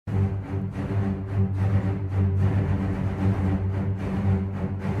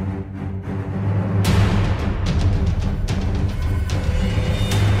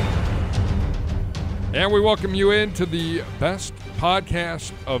And we welcome you into the best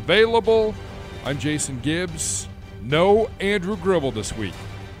podcast available. I'm Jason Gibbs. No Andrew Gribble this week.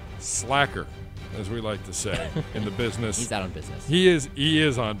 Slacker, as we like to say in the business. He's out on business. He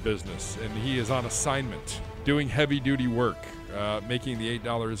is on business, and he is on assignment, doing heavy-duty work, making the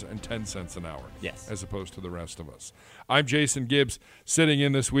 $8.10 an hour, yes, as opposed to the rest of us. I'm Jason Gibbs, sitting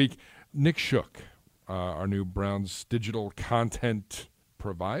in this week. Nick Shook, our new Browns digital content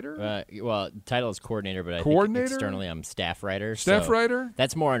provider? Well, title is coordinator, but I think externally I'm staff writer. Staff writer?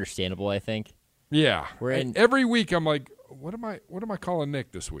 That's more understandable, I think. Yeah. Every week I'm like, what am I calling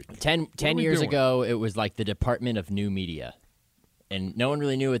Nick this week? 10 years ago, it was like the Department of New Media. And no one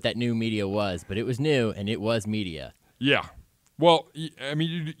really knew what that new media was, but it was new, and it was media. Yeah. Well, I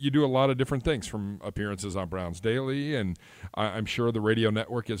mean, you do a lot of different things, from appearances on Browns Daily, and I'm sure the radio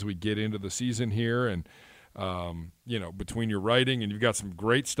network as we get into the season here, and between your writing, and you've got some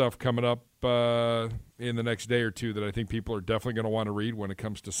great stuff coming up in the next day or two that I think people are definitely going to want to read when it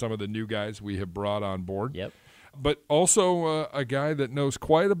comes to some of the new guys we have brought on board. Yep. But also a guy that knows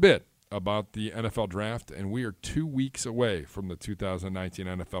quite a bit about the NFL draft, and we are 2 weeks away from the 2019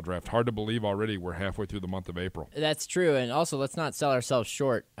 NFL draft. Hard to believe already we're halfway through the month of April. That's true, and also let's not sell ourselves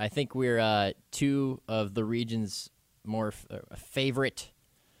short. I think we're two of the region's more favorite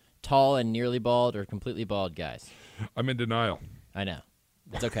tall and nearly bald or completely bald guys. I'm in denial. I know.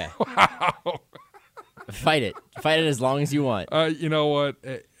 It's okay. Wow. Fight it. Fight it as long as you want. You know what?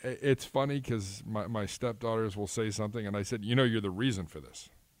 It's funny because my stepdaughters will say something, and I said, you're the reason for this.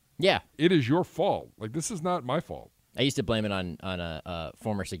 Yeah. It is your fault. Like, this is not my fault. I used to blame it on a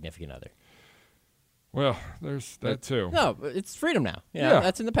former significant other. Well, there's that too. No, it's freedom now. Yeah.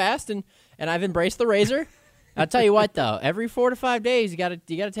 That's in the past, and I've embraced the razor. I'll tell you what, though, every 4 to 5 days you got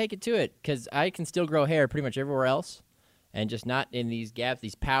to take it to it, because I can still grow hair pretty much everywhere else, and just not in these gaps,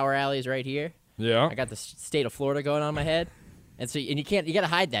 these power alleys right here. Yeah. I got the state of Florida going on my head, and you got to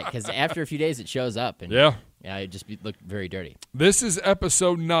hide that, because after a few days it shows up, and it just look very dirty. This is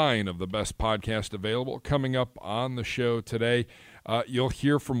episode 9 of the best podcast available. Coming up on the show today, you'll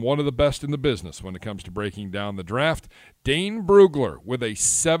hear from one of the best in the business when it comes to breaking down the draft, Dane Brugler, with a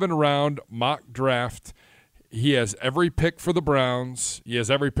 7-round mock draft. He has every pick for the Browns. He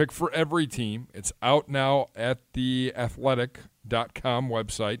has every pick for every team. It's out now at the athletic.com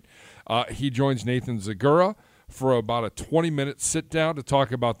website. He joins Nathan Zegura for about a 20-minute sit-down to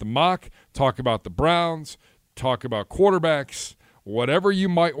talk about the mock, talk about the Browns, talk about quarterbacks, whatever you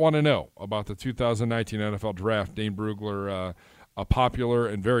might want to know about the 2019 NFL Draft. Dane Brugler, a popular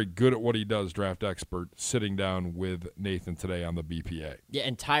and very good at what he does draft expert, sitting down with Nathan today on the BPA. Yeah,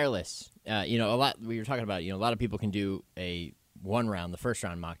 and tireless. A lot we were talking about, a lot of people can do a 1-round, the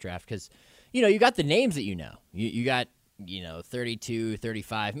first-round mock draft, because, you got the names that you know. You got 32,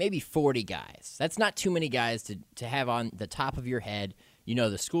 35, maybe 40 guys. That's not too many guys to have on the top of your head. You know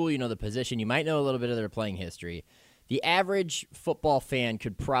the school, you know the position. You might know a little bit of their playing history. The average football fan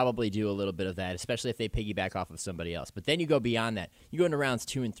could probably do a little bit of that, especially if they piggyback off of somebody else. But then you go beyond that. You go into rounds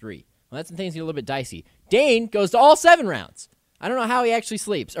 2 and 3. Well, that's when things get a little bit dicey. Dane goes to all 7 rounds. I don't know how he actually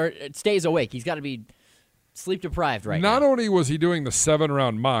sleeps or stays awake. He's got to be sleep-deprived right now. Not only was he doing the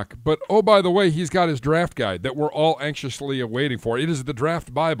 7-round mock, but, oh, by the way, he's got his draft guide that we're all anxiously awaiting for. It is the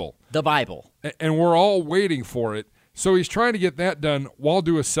Draft Bible. The Bible. And we're all waiting for it. So he's trying to get that done while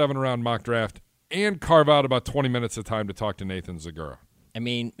do a 7-round mock draft and carve out about 20 minutes of time to talk to Nathan Zegura. I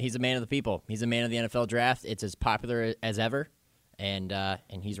mean, he's a man of the people. He's a man of the NFL draft. It's as popular as ever, and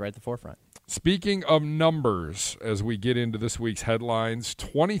he's right at the forefront. Speaking of numbers, as we get into this week's headlines,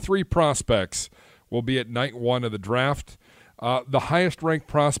 23 prospects will be at night 1 of the draft. The highest-ranked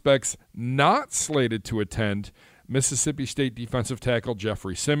prospects not slated to attend: Mississippi State defensive tackle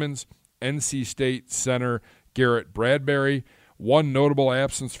Jeffrey Simmons, NC State center Garrett Bradbury. One notable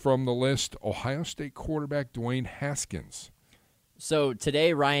absence from the list, Ohio State quarterback Dwayne Haskins. So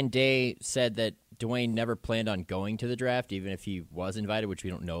today, Ryan Day said that Dwayne never planned on going to the draft, even if he was invited, which we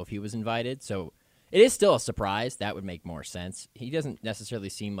don't know if he was invited. So it is still a surprise. That would make more sense. He doesn't necessarily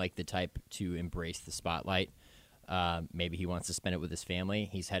seem like the type to embrace the spotlight. Maybe he wants to spend it with his family.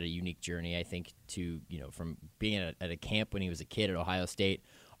 He's had a unique journey, I think, to from being at a camp when he was a kid at Ohio State,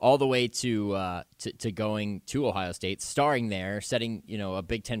 all the way to going to Ohio State, starring there, setting a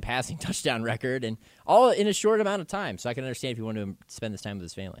Big Ten passing touchdown record, and all in a short amount of time. So I can understand if you want to spend this time with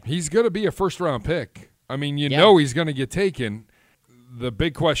his family. He's going to be a first-round pick. I mean, know he's going to get taken. The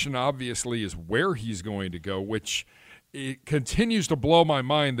big question, obviously, is where he's going to go, which it continues to blow my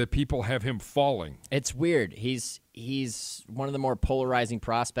mind that people have him falling. It's weird. He's one of the more polarizing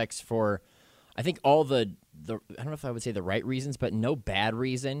prospects for, I think, all the I don't know if I would say the right reasons, but no bad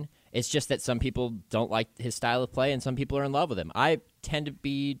reason. It's just that some people don't like his style of play, and some people are in love with him. I tend to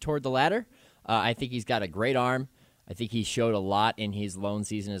be toward the latter. I think he's got a great arm. I think he showed a lot in his lone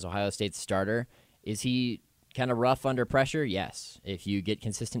season as Ohio State's starter. Is he kind of rough under pressure? Yes. If you get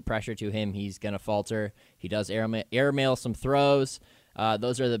consistent pressure to him, he's going to falter. He does airmail some throws.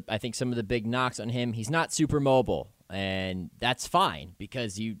 Those are, I think, some of the big knocks on him. He's not super mobile, and that's fine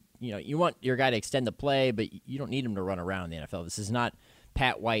because you want your guy to extend the play, but you don't need him to run around in the NFL. This is not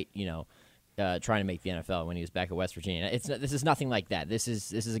Pat White, trying to make the NFL when he was back at West Virginia. This is nothing like that. This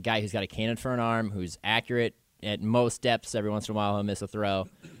is a guy who's got a cannon for an arm, who's accurate at most depths. Every once in a while, he'll miss a throw.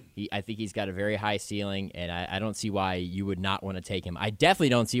 I think he's got a very high ceiling, and I don't see why you would not want to take him. I definitely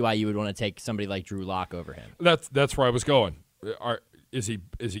don't see why you would want to take somebody like Drew Lock over him. That's where I was going. Is he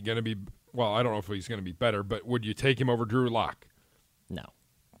going to be? Well, I don't know if he's going to be better, but would you take him over Drew Lock? No,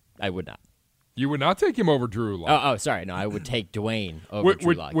 I would not. You would not take him over Drew Lock. Oh, sorry. No, I would take Dwayne over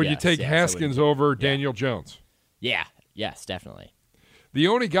Drew Lock. Would you take Haskins over Daniel Jones? Yeah. Yes, definitely. The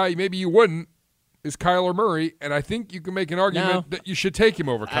only guy maybe you wouldn't is Kyler Murray, and I think you can make an argument that you should take him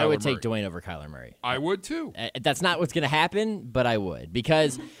over Kyler Murray. I would take Dwayne over Kyler Murray. I would too. That's not what's going to happen, but I would,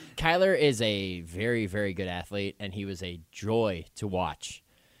 because Kyler is a very, very good athlete, and he was a joy to watch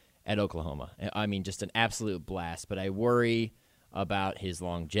at Oklahoma. I mean, just an absolute blast, but I worry about his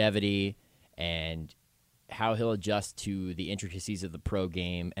longevity and how he'll adjust to the intricacies of the pro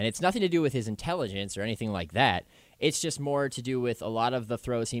game. And it's nothing to do with his intelligence or anything like that. It's just more to do with a lot of the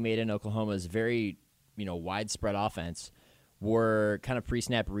throws he made in Oklahoma's very, widespread offense were kind of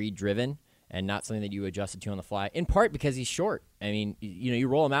pre-snap read driven and not something that you adjusted to on the fly, in part because he's short. I mean, you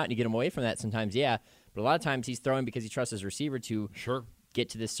roll him out and you get him away from that sometimes, yeah, but a lot of times he's throwing because he trusts his receiver to get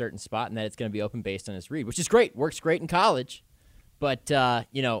to this certain spot and that it's going to be open based on his read, which is great. Works great in college. But,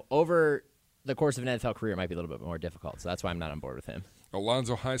 over the course of an NFL career, it might be a little bit more difficult. So that's why I'm not on board with him.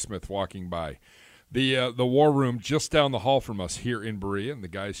 Alonzo Highsmith walking by. The War Room just down the hall from us here in Berea, and the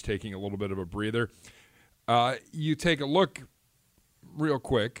guy's taking a little bit of a breather. You take a look real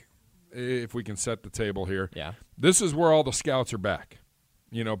quick, if we can set the table here. Yeah. This is where all the scouts are back.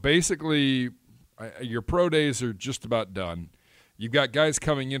 Basically, your pro days are just about done. You've got guys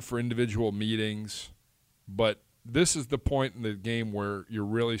coming in for individual meetings, but this is the point in the game where you're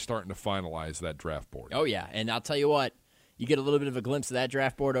really starting to finalize that draft board. Oh, yeah, and I'll tell you what. You get a little bit of a glimpse of that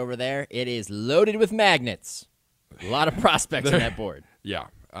draft board over there. It is loaded with magnets. A lot of prospects on that board. Yeah.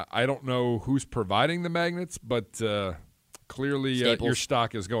 I don't know who's providing the magnets, but clearly your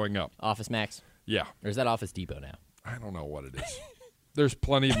stock is going up. Office Max? Yeah. Or is that Office Depot now? I don't know what it is. There's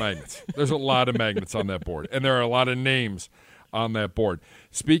plenty of magnets. There's a lot of magnets on that board, and there are a lot of names on that board.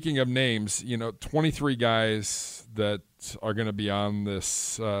 Speaking of names, 23 guys that are going to be on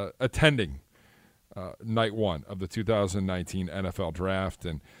this attending night one of the 2019 NFL Draft,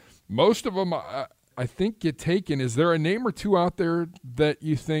 and most of them I think get taken. Is there a name or two out there that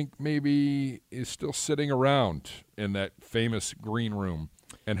you think maybe is still sitting around in that famous green room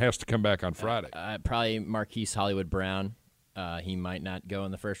and has to come back on Friday? Probably Marquise Hollywood Brown. He might not go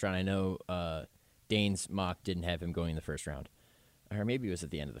in the first round. I know Dane's mock didn't have him going in the first round. Or maybe it was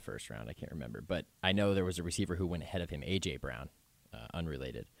at the end of the first round. I can't remember. But I know there was a receiver who went ahead of him, A.J. Brown,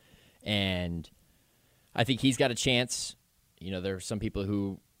 unrelated. And I think he's got a chance. There are some people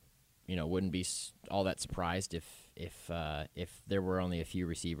who, wouldn't be all that surprised if there were only a few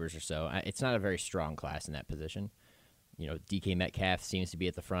receivers or so. It's not a very strong class in that position. DK Metcalf seems to be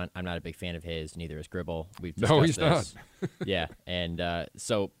at the front. I'm not a big fan of his. Neither is Gribble. We've discussed No, he's this. not. Yeah, and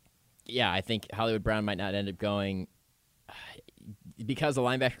I think Hollywood Brown might not end up going. Because the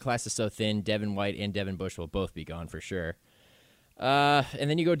linebacker class is so thin, Devin White and Devin Bush will both be gone for sure. And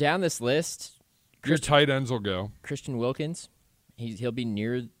then you go down this list. Your tight ends will go. Christian Wilkins, he'll be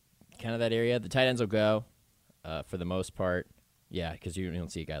near kind of that area. The tight ends will go for the most part. Yeah, because you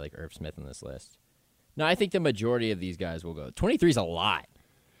don't see a guy like Irv Smith on this list. No, I think the majority of these guys will go. 23 is a lot.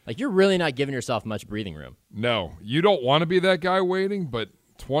 Like, you're really not giving yourself much breathing room. No, you don't want to be that guy waiting, but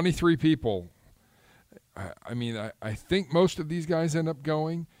 23 people. I think most of these guys end up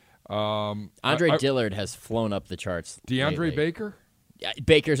going. Andre Dillard has flown up the charts. DeAndre lately. Baker? Yeah,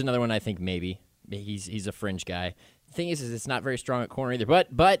 Baker's another one I think maybe. He's a fringe guy. The thing is it's not very strong at corner either.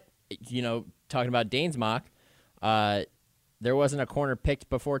 But talking about Dane's mock, there wasn't a corner picked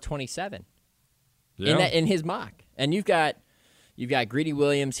before 27 in his mock. And you've got Greedy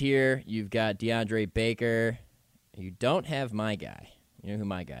Williams here. You've got DeAndre Baker. You don't have my guy. You know who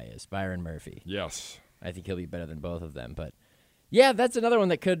my guy is, Byron Murphy. Yes. I think he'll be better than both of them. But, yeah, that's another one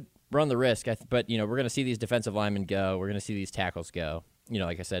that could run the risk. But, we're going to see these defensive linemen go. We're going to see these tackles go.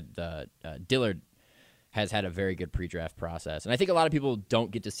 Like I said, Dillard has had a very good pre-draft process. And I think a lot of people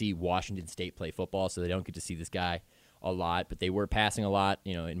don't get to see Washington State play football, so they don't get to see this guy a lot, but they were passing a lot,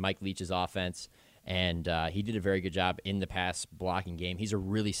 in Mike Leach's offense, and he did a very good job in the pass blocking game. He's a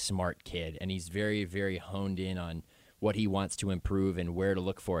really smart kid, and he's very, very honed in on what he wants to improve and where to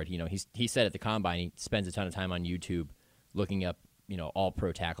look for it. He said at the Combine he spends a ton of time on YouTube looking up, all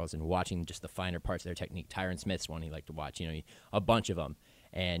pro tackles and watching just the finer parts of their technique. Tyron Smith's one he liked to watch, a bunch of them.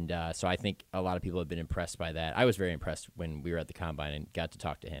 And so I think a lot of people have been impressed by that. I was very impressed when we were at the Combine and got to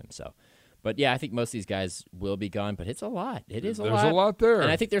talk to him. But yeah, I think most of these guys will be gone, but it's a lot. It is a lot. There's a lot there.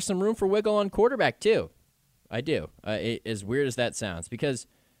 And I think there's some room for wiggle on quarterback, too. I do. As weird as that sounds, because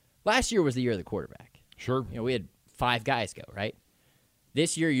last year was the year of the quarterback. Sure. We had 5 guys go, right?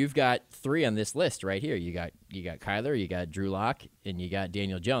 This year you've got 3 on this list right here. You got Kyler, you got Drew Lock, and you got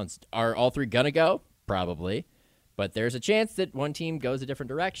Daniel Jones. Are all 3 going to go? Probably. But there's a chance that one team goes a different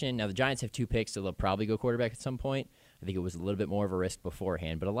direction. Now, the Giants have 2 picks, so they'll probably go quarterback at some point. I think it was a little bit more of a risk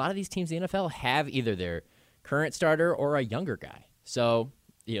beforehand. But a lot of these teams in the NFL have either their current starter or a younger guy. So,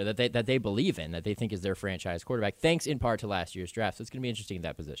 that they believe in, that they think is their franchise quarterback, thanks in part to last year's draft. So it's going to be interesting in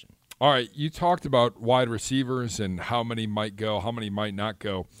that position. All right, you talked about wide receivers and how many might go, how many might not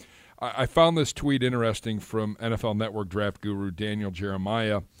go. I found this tweet interesting from NFL Network draft guru Daniel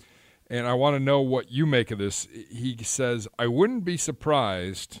Jeremiah, and I want to know what you make of this. He says, I wouldn't be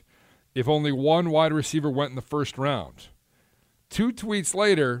surprised if only one wide receiver went in the first round. 2 tweets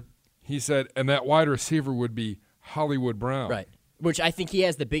later, he said, and that wide receiver would be Hollywood Brown. Right. Which I think he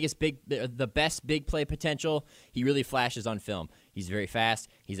has the best big play potential. He really flashes on film. He's very fast.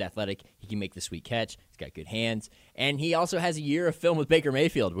 He's athletic. He can make the sweet catch. He's got good hands. And he also has a year of film with Baker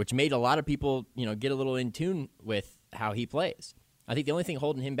Mayfield, which made a lot of people, get a little in tune with how he plays. I think the only thing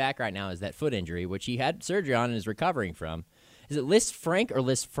holding him back right now is that foot injury, which he had surgery on and is recovering from. Is it Liz Frank or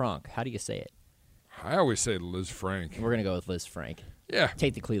Liz Frank? How do you say it? I always say Liz Frank. We're going to go with Liz Frank. Yeah.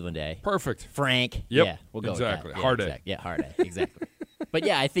 Take the Cleveland A. Perfect. Frank. Yep. Yeah, we'll go exactly. with that. Hard A. Exactly. Yeah, hard A. Exactly. But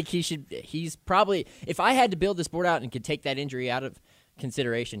yeah, I think he's probably, if I had to build this board out and could take that injury out of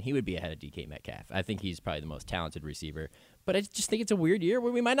consideration, he would be ahead of DK Metcalf. I think he's probably the most talented receiver. But I just think it's a weird year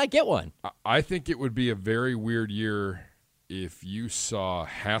where we might not get one. I think it would be a very weird year if you saw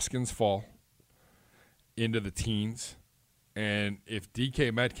Haskins fall into the teens and if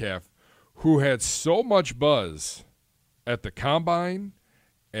DK Metcalf, who had so much buzz at the Combine,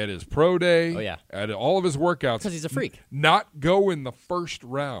 at his pro day, at all of his workouts. Because he's a freak. Not go in the first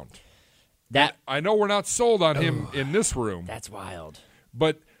round. I know we're not sold on him in this room. That's wild.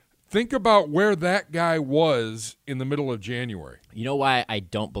 But think about where that guy was in the middle of January. You know why I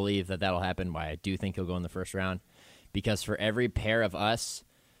don't believe that that'll happen, why I do think he'll go in the first round? Because for every pair of us,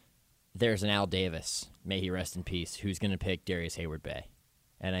 there's an Al Davis, may he rest in peace, who's going to pick Darius Hayward-Bay.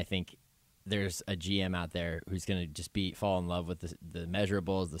 And I think there's a GM out there who's going to just fall in love with the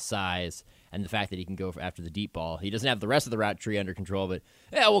measurables, the size, and the fact that he can go after the deep ball. He doesn't have the rest of the route tree under control, but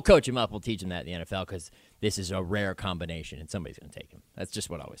we'll coach him up. We'll teach him that in the NFL because this is a rare combination, and somebody's going to take him. That's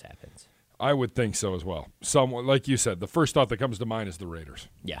just what always happens. I would think so as well. Someone, like you said, the first thought that comes to mind is the Raiders.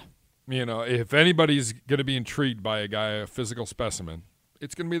 Yeah. If anybody's going to be intrigued by a physical specimen,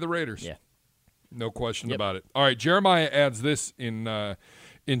 it's going to be the Raiders. Yeah. No question about it. All right, Jeremiah adds this in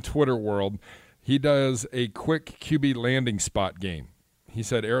Twitter world. He does a quick QB landing spot game. He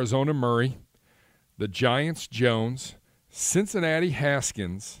said Arizona Murray, the Giants Jones, Cincinnati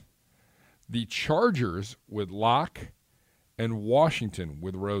Haskins, the Chargers with Locke, and Washington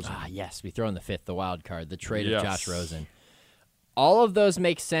with Rosen. Yes, we throw in the 5th, the wild card, the trade of Josh Rosen. All of those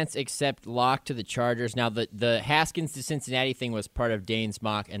make sense except Locke to the Chargers. Now, the Haskins to Cincinnati thing was part of Dane's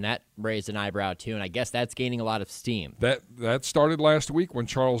mock, and that raised an eyebrow, too, and I guess that's gaining a lot of steam. That started last week when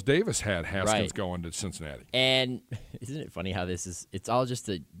Charles Davis had Haskins going to Cincinnati. And isn't it funny how it's all just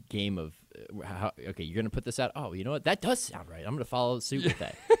a game of, you're going to put this out? Oh, you know what? That does sound right. I'm going to follow suit with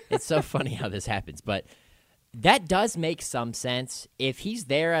that. It's so funny how this happens, but that does make some sense. If he's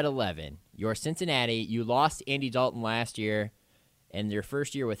there at 11, you're Cincinnati, you lost Andy Dalton last year, and your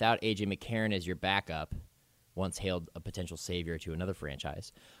first year without A.J. McCarron as your backup, once hailed a potential savior to another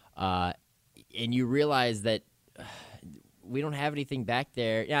franchise, and you realize that we don't have anything back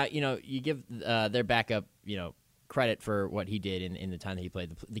there. Now, you give their backup, credit for what he did in the time that he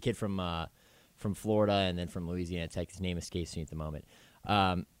played. The kid from Florida and then from Louisiana Tech, his name escapes me at the moment.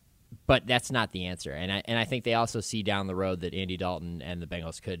 But that's not the answer. And I think they also see down the road that Andy Dalton and the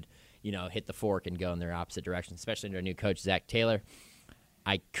Bengals could hit the fork and go in their opposite direction, especially under a new coach, Zach Taylor.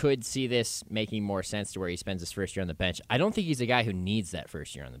 I could see this making more sense to where he spends his first year on the bench. I don't think he's a guy who needs that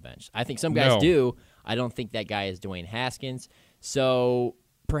first year on the bench. I think some guys do. I don't think that guy is Dwayne Haskins. So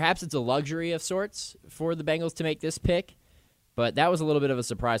perhaps it's a luxury of sorts for the Bengals to make this pick, but that was a little bit of a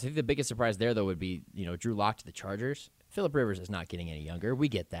surprise. I think the biggest surprise there, though, would be, Drew Lock to the Chargers. Phillip Rivers is not getting any younger. We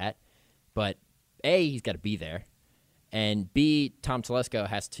get that. But, A, he's got to be there. And, B, Tom Telesco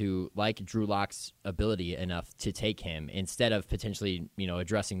has to like Drew Lock's ability enough to take him instead of potentially,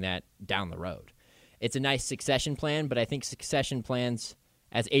 addressing that down the road. It's a nice succession plan, but I think succession plans,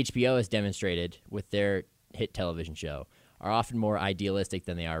 as HBO has demonstrated with their hit television show, are often more idealistic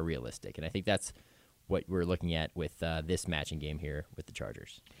than they are realistic. And I think that's what we're looking at with this matching game here with the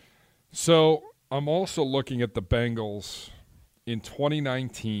Chargers. So I'm also looking at the Bengals in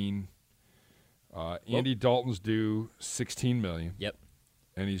 2019. Andy Dalton's due $16 million. Yep.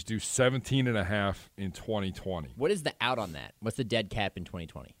 And he's due $17.5 million in 2020. What is the out on that? What's the dead cap in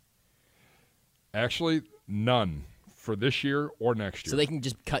 2020? Actually, none for this year or next year. So they can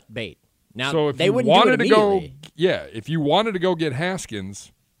just cut bait. Now, so if they you wouldn't wanted do it to go, immediately. if you wanted to go get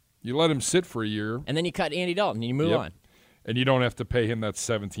Haskins, you let him sit for a year. And then you cut Andy Dalton and you move on. And you don't have to pay him that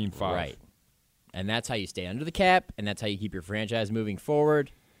 $17.5 million. Right. And that's how you stay under the cap, and that's how you keep your franchise moving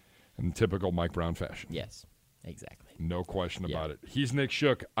forward. In typical Mike Brown fashion. Yes, exactly. No question about it. He's Nick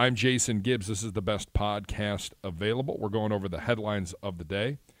Shook. I'm Jason Gibbs. This is the best podcast available. We're going over the headlines of the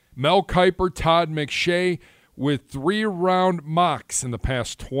day. Mel Kiper, Todd McShay with 3-round mocks in the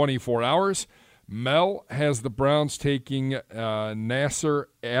past 24 hours. Mel has the Browns taking Nasir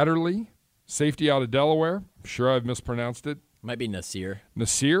Adderley, safety out of Delaware. I'm sure I've mispronounced it. Might be Nasir.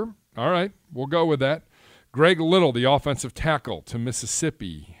 Nasir? All right, we'll go with that. Greg Little, the offensive tackle to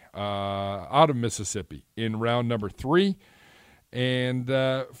Mississippi, out of Mississippi in round number 3. And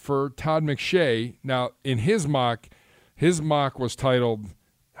for Todd McShay, now in his mock was titled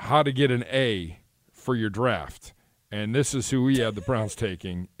How to Get an A for Your Draft. And this is who he had the Browns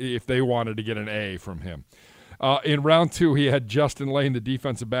taking if they wanted to get an A from him. In round 2, he had Justin Lane, the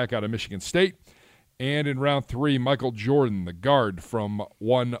defensive back out of Michigan State. And in round 3, Michael Jordan, the guard from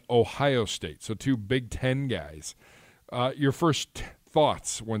Ohio State. So 2 Big Ten guys. Your first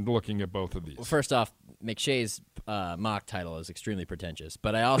thoughts when looking at both of these? Well, first off, McShay's mock title is extremely pretentious,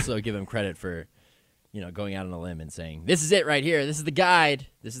 but I also give him credit for going out on a limb and saying, this is it right here. This is the guide.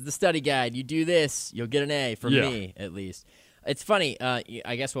 This is the study guide. You do this, you'll get an A from me, at least. It's funny.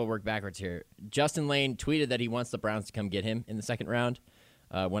 I guess we'll work backwards here. Justin Lane tweeted that he wants the Browns to come get him in the second round.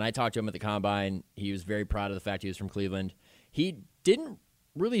 When I talked to him at the Combine, he was very proud of the fact he was from Cleveland. He didn't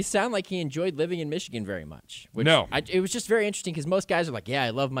really sound like he enjoyed living in Michigan very much. No. It was just very interesting because most guys are like, yeah,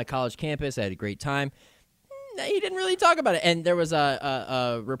 I love my college campus. I had a great time. He didn't really talk about it. And there was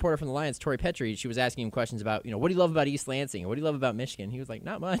a reporter from the Lions, Tori Petrie. She was asking him questions about, what do you love about East Lansing? What do you love about Michigan? He was like,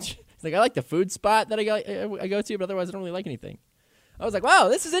 not much. He's like, I like the food spot that I go to, but otherwise I don't really like anything. I was like, wow,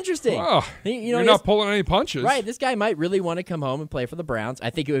 this is interesting. Wow. You're not pulling any punches. Right. This guy might really want to come home and play for the Browns.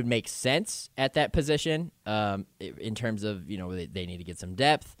 I think it would make sense at that position in terms of, they need to get some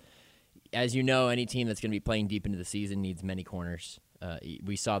depth. As you know, any team that's going to be playing deep into the season needs many corners.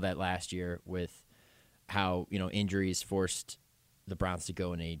 We saw that last year with how, injuries forced the Browns to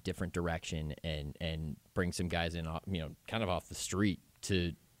go in a different direction and bring some guys in, kind of off the street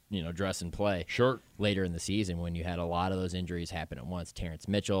to dress and play. Sure. Later in the season when you had a lot of those injuries happen at once. Terrence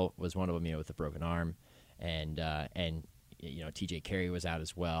Mitchell was one of them, with a broken arm, and T.J. Carey was out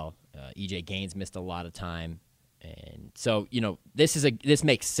as well. E.J. Gaines missed a lot of time, and so this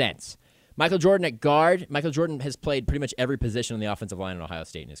makes sense. Michael Jordan at guard. Michael Jordan has played pretty much every position on the offensive line in Ohio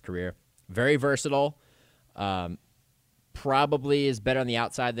State in his career. Very versatile. Probably is better on the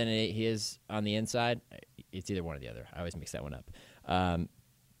outside than he is on the inside. It's either one or the other. I always mix that one up.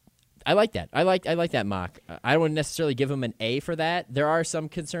 I like that. I like that mock. I wouldn't necessarily give him an A for that. There are some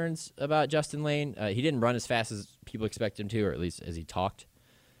concerns about Justin Lane. He didn't run as fast as people expect him to, or at least as he talked.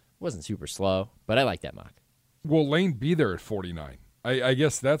 Wasn't super slow, but I like that mock. Will Lane be there at 49? I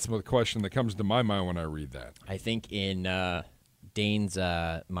guess that's the question that comes to my mind when I read that. I think in Dane's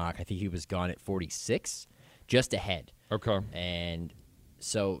mock, I think he was gone at 46, just ahead. Okay. And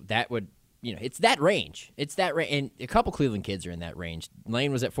so that would, it's that range. It's that range. And a couple Cleveland kids are in that range.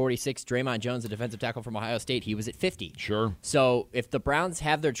 Lane was at 46. Draymond Jones, the defensive tackle from Ohio State, he was at 50. Sure. So if the Browns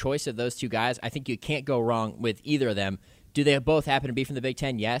have their choice of those two guys, I think you can't go wrong with either of them. Do they both happen to be from the Big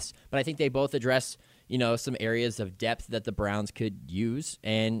Ten? Yes. But I think they both address, some areas of depth that the Browns could use.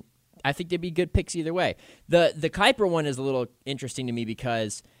 And I think they'd be good picks either way. The Kiper one is a little interesting to me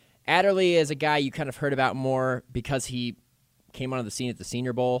because Adderley is a guy you kind of heard about more because he came onto the scene at the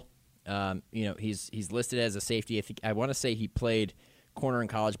Senior Bowl. He's listed as a safety. I want to say he played corner in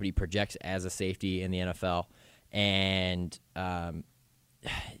college, but he projects as a safety in the NFL. And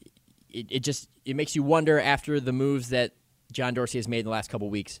it makes you wonder after the moves that John Dorsey has made in the last couple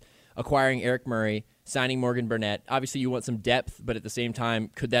weeks, acquiring Eric Murray, signing Morgan Burnett. Obviously, you want some depth, but at the same time,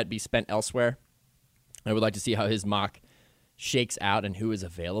 could that be spent elsewhere? I would like to see how his mock shakes out and who is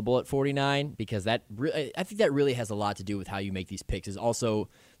available at 49, because I think that really has a lot to do with how you make these picks, is also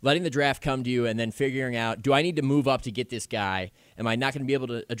letting the draft come to you and then figuring out, do I need to move up to get this guy? Am I not going to be able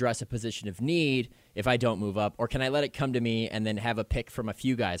to address a position of need if I don't move up? Or can I let it come to me and then have a pick from a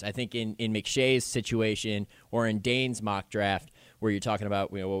few guys? I think in McShay's situation or in Dane's mock draft, where you're talking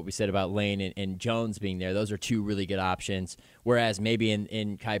about what we said about Lane and Jones being there, those are two really good options. Whereas maybe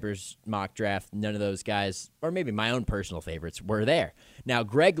in Kiper's mock draft, none of those guys, or maybe my own personal favorites, were there. Now,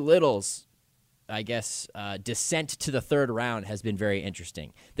 Greg Little's, I guess, descent to the third round has been very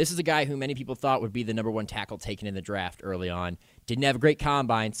interesting. This is a guy who many people thought would be the number one tackle taken in the draft early on. Didn't have a great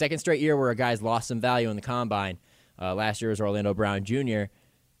combine. Second straight year where a guy's lost some value in the combine. Last year was Orlando Brown Jr.,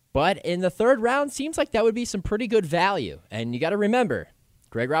 but in the third round, seems like that would be some pretty good value. And you got to remember,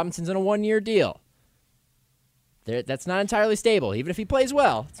 Greg Robinson's in a one-year deal. That's not entirely stable. Even if he plays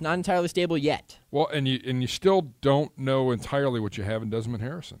well, it's not entirely stable yet. Well, and you still don't know entirely what you have in Desmond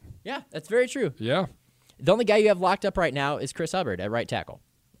Harrison. Yeah, that's very true. Yeah. The only guy you have locked up right now is Chris Hubbard at right tackle.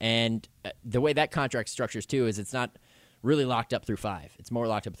 And the way that contract structures, too, is it's not really locked up through 5. It's more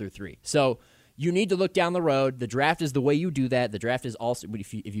locked up through 3. So you need to look down the road. The draft is the way you do that. The draft is also,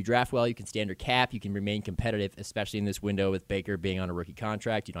 if you draft well, you can stand your cap. You can remain competitive, especially in this window with Baker being on a rookie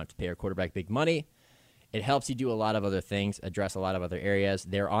contract. You don't have to pay a quarterback big money. It helps you do a lot of other things, address a lot of other areas.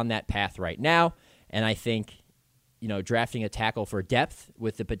 They're on that path right now, and I think drafting a tackle for depth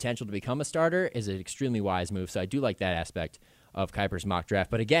with the potential to become a starter is an extremely wise move. So I do like that aspect of Kiper's mock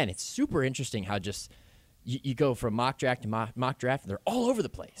draft. But again, it's super interesting how just you go from mock draft to mock draft, and they're all over the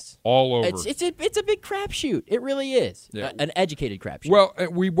place. All over. It's a big crapshoot. It really is. Yeah. An educated crapshoot. Well,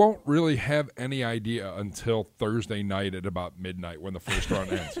 we won't really have any idea until Thursday night at about midnight when the first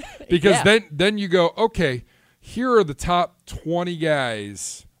round ends. Because then you go, okay, here are the top 20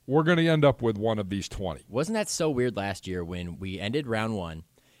 guys. We're going to end up with one of these 20. Wasn't that so weird last year when we ended round 1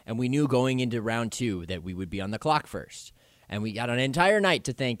 and we knew going into round 2 that we would be on the clock first? And we got an entire night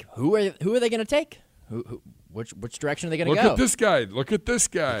to think, who are they going to take? Which direction are they going to go? Look at this guy. Look at this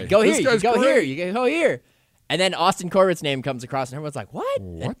guy. Go here. This You guy's can go great. here. You can go here. And then Austin Corbett's name comes across, and everyone's like, "What?"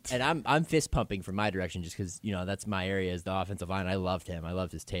 What? And I'm fist pumping from my direction just because that's my area is the offensive line. I loved him. I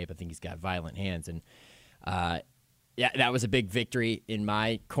loved his tape. I think he's got violent hands, and that was a big victory in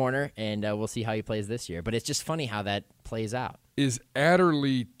my corner. And we'll see how he plays this year. But it's just funny how that plays out. Is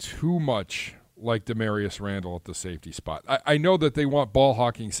Adderley too much like Demarius Randall at the safety spot? I know that they want ball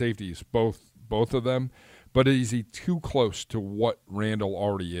hawking safeties, both of them, but is he too close to what Randall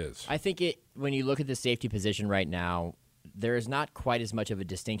already is? I think when you look at the safety position right now, there is not quite as much of a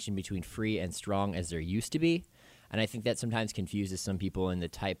distinction between free and strong as there used to be, and I think that sometimes confuses some people in the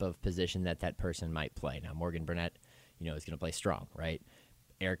type of position that person might play. Now, Morgan Burnett, is going to play strong, right?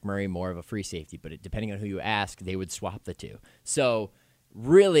 Eric Murray, more of a free safety, but depending on who you ask, they would swap the two. So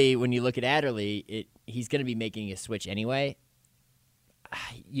really, when you look at Adderley, he's going to be making a switch anyway.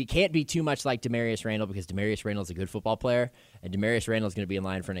 You can't be too much like Demarius Randall because Demarius Randall is a good football player, and Demarius Randall is going to be in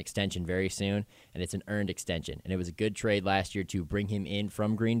line for an extension very soon, and it's an earned extension. And it was a good trade last year to bring him in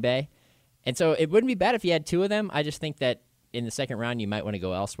from Green Bay. And so it wouldn't be bad if you had 2 of them. I just think that in the second round you might want to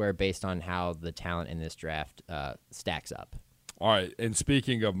go elsewhere based on how the talent in this draft stacks up. All right, and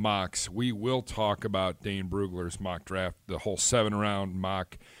speaking of mocks, we will talk about Dane Brugler's mock draft, the whole 7-round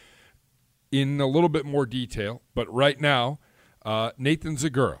mock, in a little bit more detail. But right now, Nathan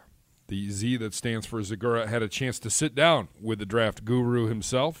Zagura, the Z that stands for Zagura, had a chance to sit down with the draft guru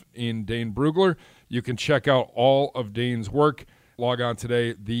himself in Dane Brugler. You can check out all of Dane's work. Log on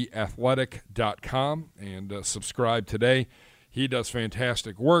today, theathletic.com, and subscribe today. He does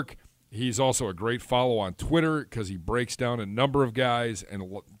fantastic work. He's also a great follow on Twitter because he breaks down a number of guys and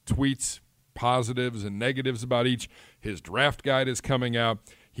tweets positives and negatives about each. His draft guide is coming out.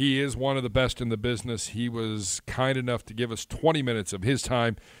 He is one of the best in the business. He was kind enough to give us 20 minutes of his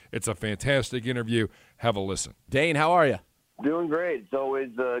time. It's a fantastic interview. Have a listen. Dane, how are you? Doing great. It's always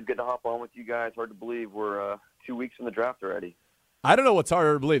good to hop on with you guys. Hard to believe we're 2 weeks from the draft already. I don't know what's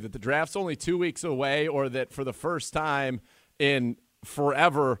harder to believe, that the draft's only 2 weeks away or that for the first time in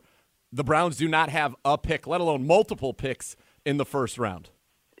forever, the Browns do not have a pick, let alone multiple picks in the first round.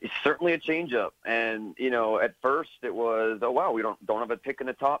 It's certainly a change-up. And, at first it was, oh, wow, we don't have a pick in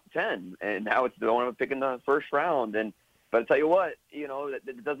the top 10. And now it's don't have a pick in the first round. But I tell you what,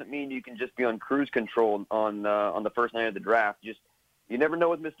 that doesn't mean you can just be on cruise control on the first night of the draft. You never know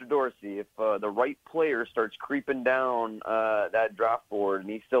with Mr. Dorsey. If the right player starts creeping down that draft board and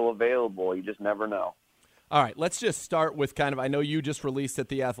he's still available, you just never know. All right, let's just start with kind of, I know you just released at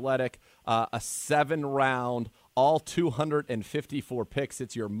The Athletic a 7-round, all 254 picks.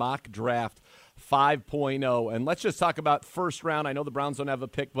 It's your mock draft 5.0. And let's just talk about first round. I know the Browns don't have a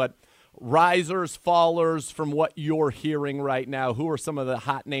pick, but risers, fallers, from what you're hearing right now, who are some of the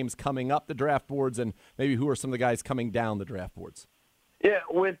hot names coming up the draft boards, and maybe who are some of the guys coming down the draft boards? Yeah,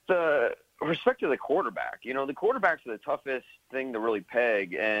 with respect to the quarterback, the quarterbacks are the toughest thing to really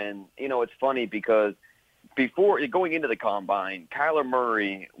peg. And, it's funny because before going into the combine, Kyler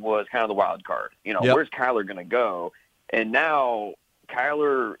Murray was kind of the wild card. Yep. Where's Kyler going to go? And now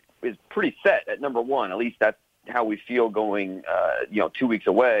Kyler is pretty set at number one. At least that's how we feel going, 2 weeks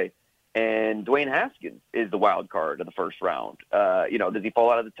away. And Dwayne Haskins is the wild card of the first round. Does he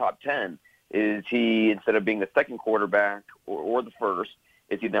fall out of the top 10? Is he, instead of being the second quarterback or the first,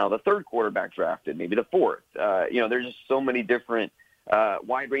 is he now the third quarterback drafted, maybe the fourth? There's just so many different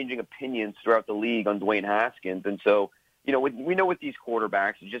wide-ranging opinions throughout the league on Dwayne Haskins. And so, we know with these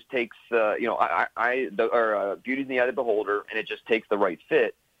quarterbacks, it just takes, beauty's in the eye of the beholder, and it just takes the right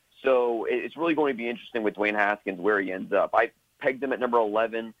fit. So it's really going to be interesting with Dwayne Haskins where he ends up. I pegged him at number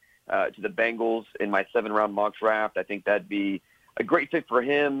 11 to the Bengals in my 7-round mock draft. I think that'd be a great fit for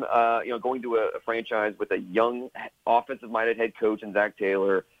him, going to a franchise with a young offensive-minded head coach in Zach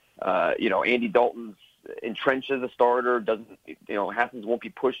Taylor. Andy Dalton's entrenched as a starter. Haskins won't be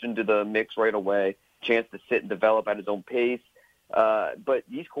pushed into the mix right away. Chance to sit and develop at his own pace. But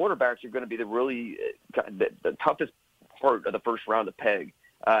these quarterbacks are going to be the toughest part of the first round to peg.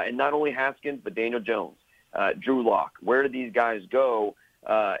 And not only Haskins, but Daniel Jones, Drew Lock. Where do these guys go?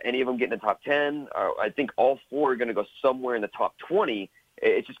 Any of them get in the top 10? I think all four are going to go somewhere in the top 20.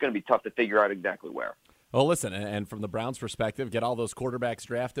 It's just going to be tough to figure out exactly where. Well, listen, and from the Browns' perspective, get all those quarterbacks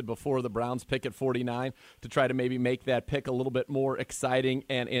drafted before the Browns pick at 49 to try to maybe make that pick a little bit more exciting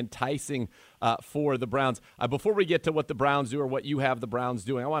and enticing for the Browns. Before we get to what the Browns do or what you have the Browns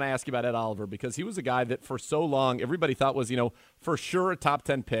doing, I want to ask you about Ed Oliver, because he was a guy that for so long everybody thought was, for sure a top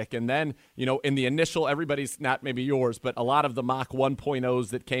 10 pick. And then, in the initial, everybody's, not maybe yours, but a lot of the mock 1.0s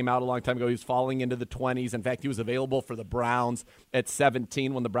that came out a long time ago, he was falling into the 20s. In fact, he was available for the Browns at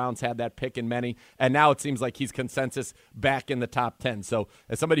 17 when the Browns had that pick in many. And now it seems like he's consensus back in the top 10. So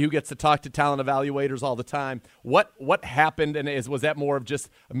as somebody who gets to talk to talent evaluators all the time, what happened, and was that more of just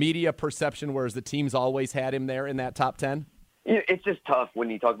media perception, whereas the teams always had him there in that top 10? It's just tough when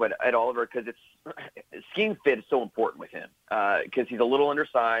you talk about Ed Oliver, because scheme fit is so important with him, because he's a little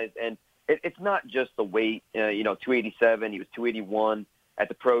undersized, and it's not just the weight. 287, he was 281 at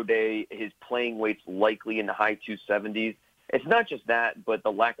the pro day. His playing weight's likely in the high 270s. It's not just that, but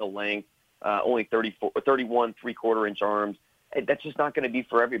the lack of length. Only 31 3/4-inch arms. That's just not going to be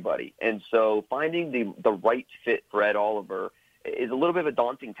for everybody. And so finding the right fit for Ed Oliver is a little bit of a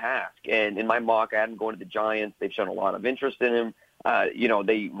daunting task. And in my mock, I had him going to the Giants. They've shown a lot of interest in him.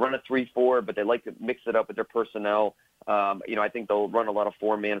 They run a 3-4, but they like to mix it up with their personnel. I think they'll run a lot of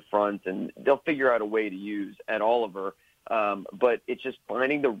 4-man fronts, and they'll figure out a way to use Ed Oliver. But it's just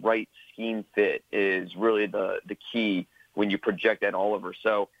finding the right scheme fit is really the key when you project Ed Oliver.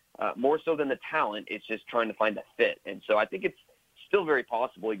 So more so than the talent, it's just trying to find that fit. And so I think it's still very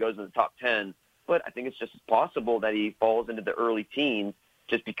possible he goes in the top 10, but I think it's just possible that he falls into the early teens,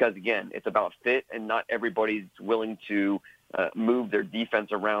 just because, again, it's about fit, and not everybody's willing to move their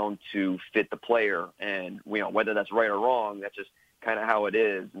defense around to fit the player. And, whether that's right or wrong, that's just kind of how it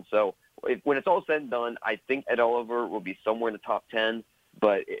is. And so when it's all said and done, I think Ed Oliver will be somewhere in the top 10,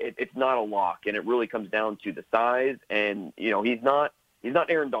 but it's not a lock. And it really comes down to the size. And, he's not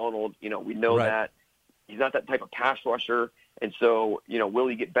Aaron Donald. We know right. that. He's not that type of pass rusher. And so, will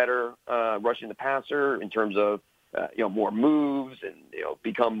he get better rushing the passer in terms of, more moves and,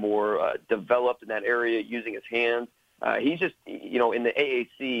 become more developed in that area using his hands? He's just, in the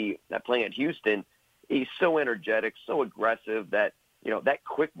AAC, playing at Houston, he's so energetic, so aggressive that, that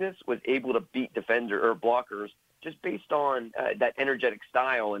quickness was able to beat defender or blockers just based on that energetic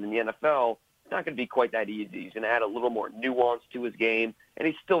style. And in the NFL, it's not going to be quite that easy. He's going to add a little more nuance to his game, and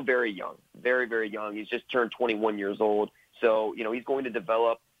he's still very young, very, very young. He's just turned 21 years old. So, he's going to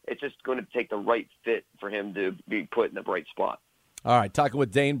develop. It's just going to take the right fit for him to be put in the right spot. All right, talking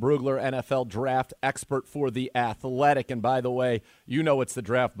with Dane Brugler, NFL draft expert for The Athletic. And by the way, it's the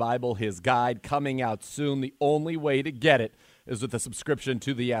Draft Bible, his guide, coming out soon. The only way to get it is with a subscription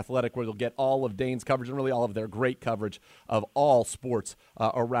to The Athletic, where you'll get all of Dane's coverage and really all of their great coverage of all sports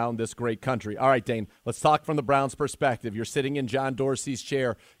around this great country. All right, Dane, let's talk from the Browns' perspective. You're sitting in John Dorsey's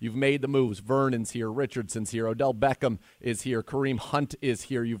chair. You've made the moves. Vernon's here. Richardson's here. Odell Beckham is here. Kareem Hunt is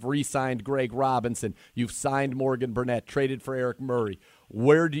here. You've re-signed Greg Robinson. You've signed Morgan Burnett, traded for Eric Murray.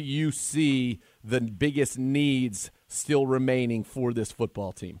 where do you see the biggest needs still remaining for this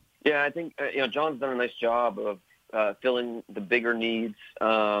football team? Yeah, I think John's done a nice job of filling the bigger needs,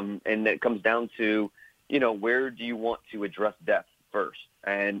 and it comes down to where do you want to address depth first,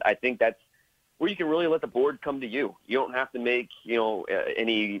 and I think that's where you can really let the board come to you. You don't have to make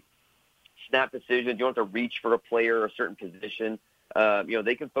any snap decisions. You don't have to reach for a player or a certain position.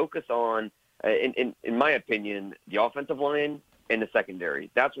 They can focus on, in my opinion, the offensive line and the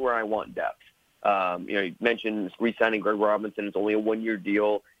secondary. That's where I want depth. You mentioned re-signing Greg Robinson. It's only a one-year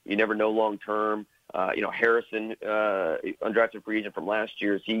deal. You never know long-term. Harrison, undrafted free agent from last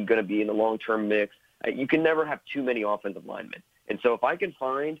year, is he going to be in the long-term mix? You can never have too many offensive linemen. And so if I can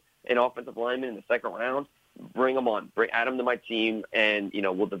find an offensive lineman in the second round, bring him on. Add him to my team, and,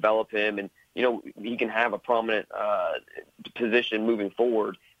 we'll develop him. And, he can have a prominent position moving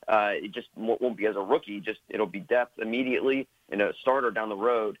forward. It just won't be as a rookie. It'll be depth immediately and a starter down the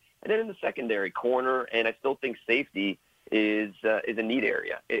road. And then in the secondary, corner, and I still think safety is a need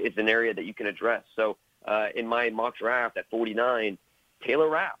area. It's an area that you can address. So in my mock draft at 49, Taylor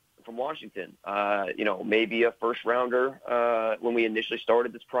Rapp from Washington, maybe a first-rounder when we initially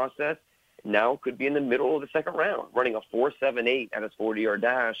started this process, now could be in the middle of the second round, running a 4.78 at his 40-yard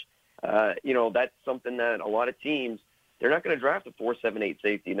dash. That's something that a lot of teams, they're not going to draft a 4.78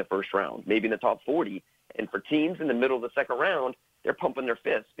 safety in the first round, maybe in the top 40. And for teams in the middle of the second round, they're pumping their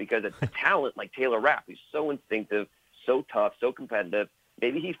fists because it's a talent like Taylor Rapp, who's so instinctive, so tough, so competitive.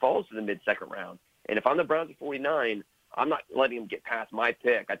 Maybe he falls to the mid-second round. And if I'm the Browns at 49, I'm not letting him get past my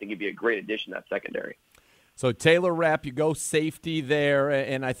pick. I think he'd be a great addition to that secondary. So Taylor Rapp, you go safety there,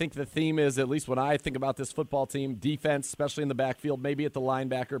 and I think the theme is, at least when I think about this football team, defense, especially in the backfield, maybe at the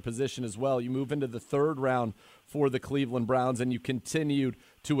linebacker position as well. You move into the third round for the Cleveland Browns, and you continued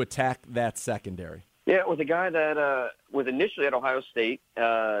to attack that secondary. Yeah, it was a guy that was initially at Ohio State.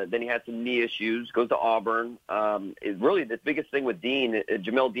 Then he had some knee issues, goes to Auburn. Really the biggest thing with Dean,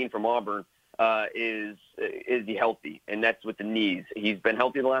 Jamel Dean from Auburn, is he healthy? And that's with the knees. He's been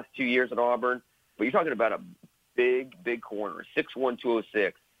healthy the last 2 years at Auburn. But you're talking about a big corner, 6'1",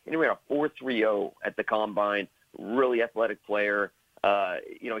 206. And he ran a 4.30 at the combine, really athletic player.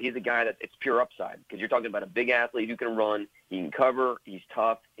 He's a guy that it's pure upside because you're talking about a big athlete who can run, he can cover, he's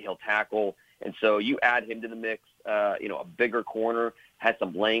tough, he'll tackle. And so you add him to the mix, a bigger corner, has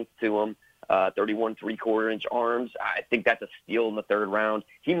some length to him, 31 3/4-inch arms. I think that's a steal in the third round.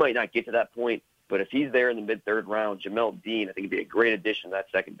 He might not get to that point, but if he's there in the mid-third round, Jamel Dean, I think he'd be a great addition to that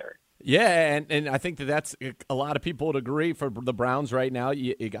secondary. Yeah, and I think that's a lot of people would agree for the Browns right now.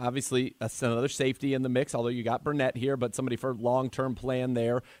 You obviously, another safety in the mix, although you got Burnett here, but somebody for long-term plan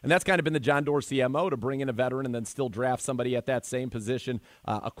there. And that's kind of been the John Dorsey MO, to bring in a veteran and then still draft somebody at that same position,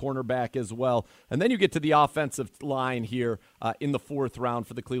 a cornerback as well. And then you get to the offensive line here in the fourth round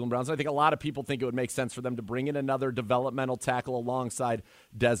for the Cleveland Browns. I think a lot of people think it would make sense for them to bring in another developmental tackle alongside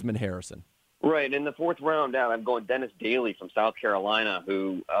Desmond Harrison. Right. In the fourth round down, I'm going Dennis Daly from South Carolina,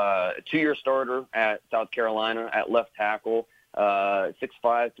 who a 2-year starter at South Carolina at left tackle, 6'5",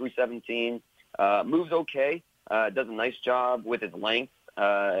 317, moves okay, does a nice job with his length,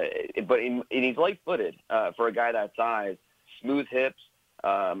 but he's light-footed for a guy that size, smooth hips,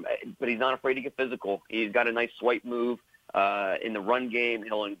 but he's not afraid to get physical. He's got a nice swipe move. In the run game,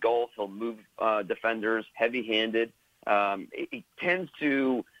 he'll engulf, he'll move defenders, heavy-handed. He tends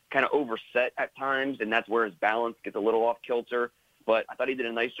to kind of overset at times, and that's where his balance gets a little off kilter. But I thought he did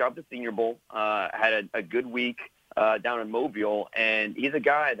a nice job at the Senior Bowl, had a good week down in Mobile, and he's a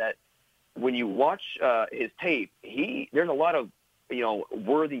guy that when you watch his tape, there's a lot of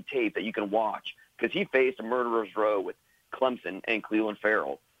worthy tape that you can watch because he faced a murderer's row with Clemson and Cleveland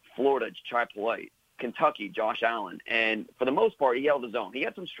Farrell, Florida, Chai Polite, Kentucky, Josh Allen, and for the most part, he held his own. He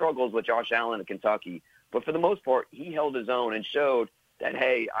had some struggles with Josh Allen in Kentucky, but for the most part, he held his own and showed that,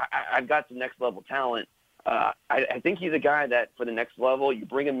 hey, I've got some next-level talent. I think he's a guy that for the next level, you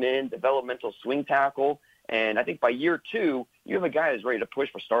bring him in, developmental swing tackle, and I think by year 2, you have a guy who's ready to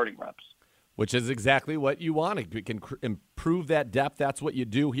push for starting reps. Which is exactly what you want. You can improve that depth. That's what you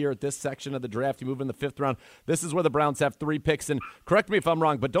do here at this section of the draft. You move in the fifth round. This is where the Browns have 3 picks. And correct me if I'm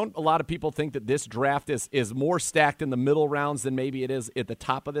wrong, but don't a lot of people think that this draft is more stacked in the middle rounds than maybe it is at the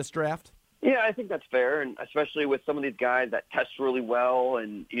top of this draft? Yeah, I think that's fair, and especially with some of these guys that test really well,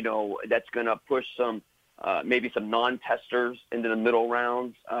 and that's going to push some maybe some non-testers into the middle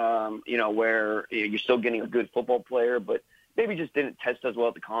rounds. Where you're still getting a good football player, but maybe just didn't test as well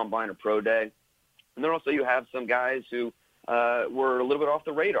at the combine or pro day. And then also you have some guys who were a little bit off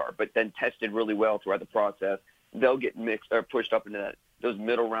the radar, but then tested really well throughout the process. They'll get mixed or pushed up into those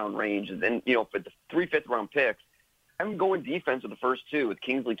middle round ranges. And for the 3 fifth-round picks, I'm going defense with the first two with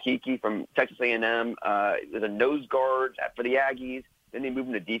Kingsley Keke from Texas A&M. There's a nose guard for the Aggies. Then they move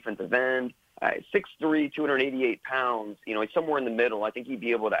him to defensive end. 6'3", 288 pounds. He's somewhere in the middle. I think he'd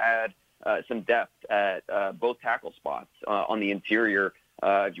be able to add some depth at both tackle spots on the interior.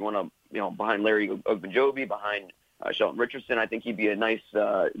 If you want to, behind Larry Ogunjobi, behind Shelton Richardson, I think he'd be a nice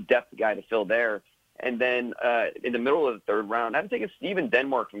depth guy to fill there. And then in the middle of the third round, I'd take a Steven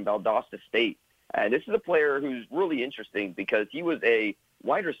Denmark from Valdosta State. This is a player who's really interesting because he was a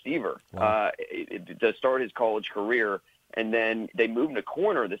wide receiver to start his college career, and then they moved him to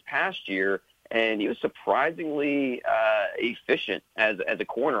corner this past year, and he was surprisingly efficient as a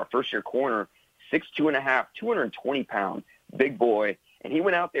corner, a first-year corner, 6'2.5", 220-pound, big boy. And he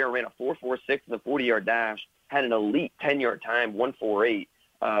went out there and ran a 4.46 in the 40-yard dash, had an elite 10-yard time, 1.48,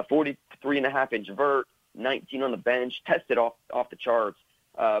 43.5-inch vert, 19 on the bench, tested off the charts.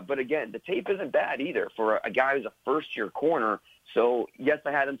 But again, the tape isn't bad either for a guy who's a first-year corner. So, yes,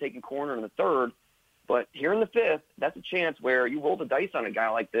 I had him taking corner in the third, but here in the fifth, that's a chance where you roll the dice on a guy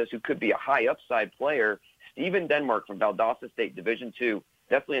like this who could be a high upside player. Steven Denmark from Valdosta State, Division II.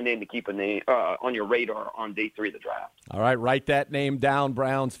 Definitely a name to keep on your radar on day 3 of the draft. All right, write that name down,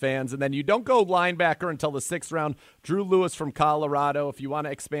 Browns fans. And then you don't go linebacker until the 6th round. Drew Lewis from Colorado. If you want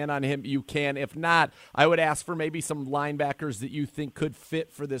to expand on him, you can. If not, I would ask for maybe some linebackers that you think could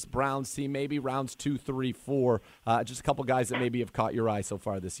fit for this Browns team, maybe rounds 2, 3, 4. Just a couple guys that maybe have caught your eye so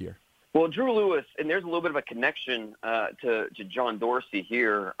far this year. Well, Drew Lewis, and there's a little bit of a connection to John Dorsey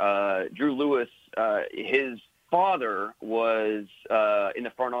here. Drew Lewis, his father was in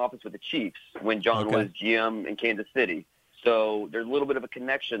the front office with the Chiefs when John was GM in Kansas City. So there's a little bit of a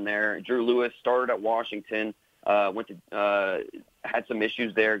connection there. Drew Lewis started at Washington, had some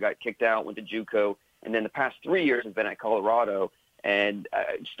issues there, got kicked out, went to JUCO, and then the past 3 years has been at Colorado. And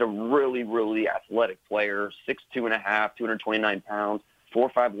just a really, really athletic player, 6'2.5", 229 pounds,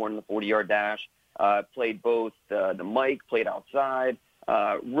 4.51 in the 40-yard dash. Played both the mic, played outside.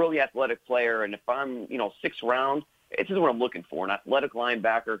 Really athletic player, and if I'm, 6th round, this is what I'm looking for. An athletic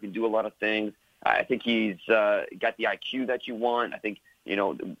linebacker can do a lot of things. I think he's got the IQ that you want. I think,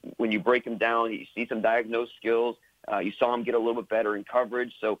 when you break him down, you see some diagnosed skills. You saw him get a little bit better in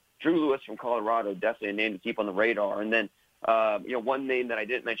coverage. So Drew Lewis from Colorado, definitely a name to keep on the radar. And then, one name that I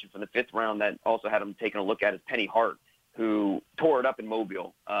didn't mention from the 5th round that also had him taking a look at is Penny Hart, who tore it up in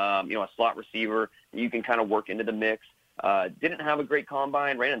Mobile. A slot receiver you can kind of work into the mix. Didn't have a great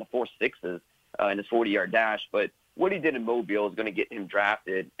combine, ran in the 4.6s in his 40-yard dash, but what he did in Mobile is going to get him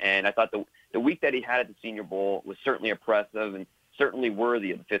drafted. And I thought the week that he had at the Senior Bowl was certainly impressive and certainly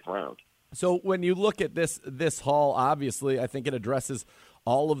worthy of the 5th round. So when you look at this haul, obviously, I think it addresses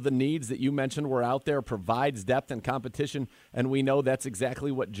all of the needs that you mentioned were out there, provides depth and competition, and we know that's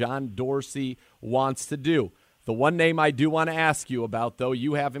exactly what John Dorsey wants to do. The one name I do want to ask you about, though,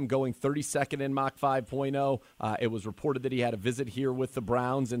 you have him going 32nd in Mach 5.0. It was reported that he had a visit here with the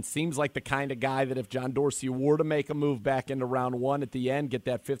Browns and seems like the kind of guy that if John Dorsey were to make a move back into round 1 at the end, get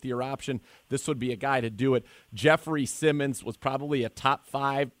that 5th-year option, this would be a guy to do it. Jeffrey Simmons was probably a top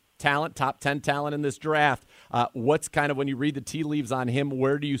 5 talent, top 10 talent in this draft. What's kind of, when you read the tea leaves on him,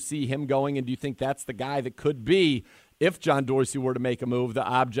 where do you see him going, and do you think that's the guy that could be, if John Dorsey were to make a move, the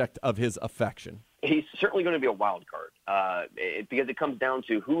object of his affection? He's certainly going to be a wild card because it comes down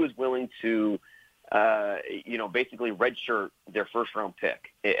to who is willing to, basically redshirt their first-round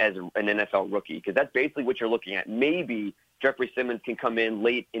pick as an NFL rookie, because that's basically what you're looking at. Maybe Jeffrey Simmons can come in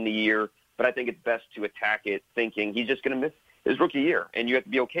late in the year, but I think it's best to attack it thinking he's just going to miss his rookie year, and you have to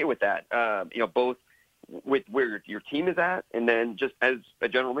be okay with that, both with where your team is at and then just as a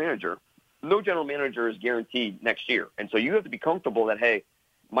general manager. No general manager is guaranteed next year, and so you have to be comfortable that, hey,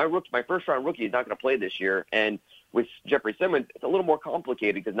 my first-round rookie is not going to play this year. And with Jeffrey Simmons, it's a little more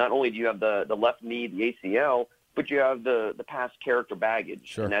complicated because not only do you have the left knee, the ACL, but you have the past character baggage.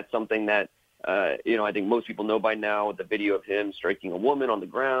 Sure. And that's something that, I think most people know by now, the video of him striking a woman on the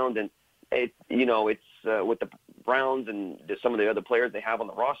ground. And, it's with the Browns and some of the other players they have on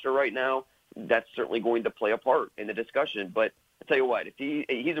the roster right now, that's certainly going to play a part in the discussion. But I tell you what, if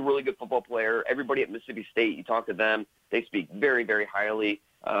he's a really good football player. Everybody at Mississippi State, you talk to them, they speak very, very highly.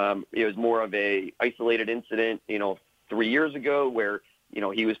 It was more of a isolated incident, 3 years ago where,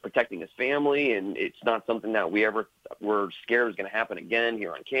 he was protecting his family, and it's not something that we ever were scared was going to happen again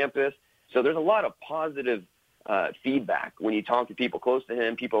here on campus. So there's a lot of positive feedback when you talk to people close to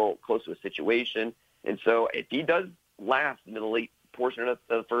him, people close to a situation. And so if he does last into the late portion of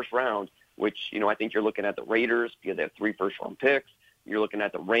the first round, which, I think you're looking at the Raiders because they have 3 first-round picks. You're looking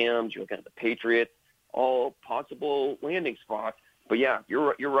at the Rams. You're looking at the Patriots, all possible landing spots. But, yeah,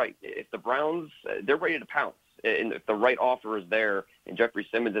 you're right. If the Browns, they're ready to pounce. and if the right offer is there and Jeffrey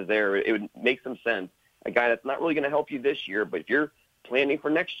Simmons is there, it would make some sense. A guy that's not really going to help you this year, but if you're planning for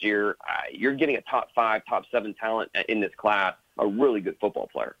next year, you're getting a top 5, top 7 talent in this class, a really good football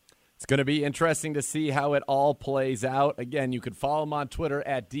player. It's going to be interesting to see how it all plays out. Again, you can follow him on Twitter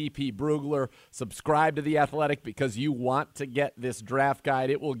at DP Brugler. Subscribe to The Athletic because you want to get this draft guide.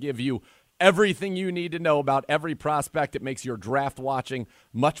 It will give you everything you need to know about every prospect. It makes your draft watching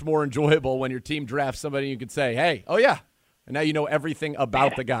much more enjoyable when your team drafts somebody you can say, hey, oh yeah. And now you know everything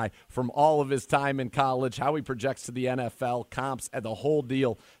about the guy from all of his time in college, how he projects to the NFL, comps, and the whole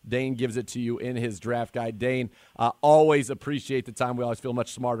deal. Dane gives it to you in his draft guide. Dane, always appreciate the time. We always feel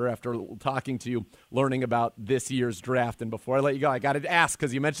much smarter after talking to you, learning about this year's draft. And before I let you go, I got to ask,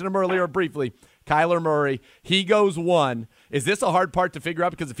 because you mentioned him earlier briefly, Kyler Murray, he goes 1. Is this a hard part to figure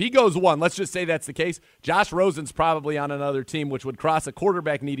out? Because if he goes 1, let's just say that's the case, Josh Rosen's probably on another team, which would cross a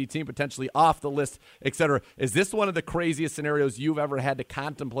quarterback-needy team potentially off the list, etc. Is this one of the craziest scenarios you've ever had to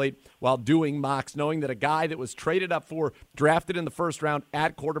contemplate while doing mocks, knowing that a guy that was traded up for, drafted in the first round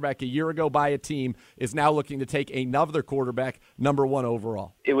at quarterback a year ago by a team, is now looking to take another quarterback, number 1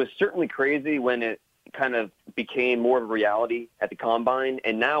 overall? It was certainly crazy when it kind of became more of a reality at the combine,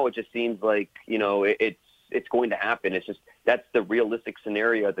 and now it just seems like, you know, it's going to happen. It's just that's the realistic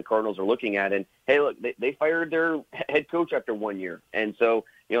scenario that the Cardinals are looking at. And hey, look, they fired their head coach after 1 year, and so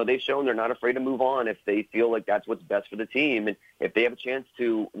you know they've shown they're not afraid to move on if they feel like that's what's best for the team, and if they have a chance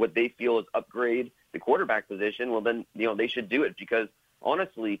to what they feel is upgrade the quarterback position, well then you know they should do it, because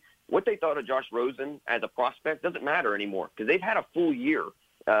honestly, what they thought of Josh Rosen as a prospect doesn't matter anymore, because they've had a full year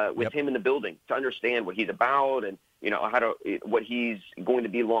with him in the building to understand what he's about and, you know, what he's going to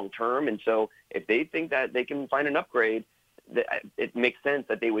be long term. And so if they think that they can find an upgrade, it makes sense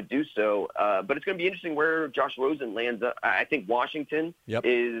that they would do so. But it's going to be interesting where Josh Rosen lands. I think Washington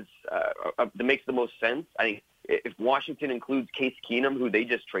is that makes the most sense. I think if Washington includes Case Keenum, who they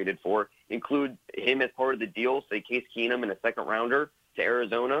just traded for, include him as part of the deal, say Case Keenum in a second rounder to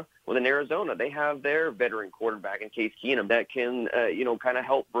Arizona, well, in Arizona, they have their veteran quarterback in Case Keenum that can, kind of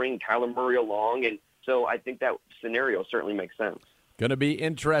help bring Kyler Murray along. And so I think that scenario certainly makes sense. Going to be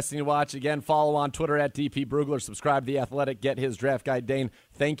interesting to watch. Again, follow on Twitter at DP Brugler. Subscribe to The Athletic. Get his draft guide. Dane,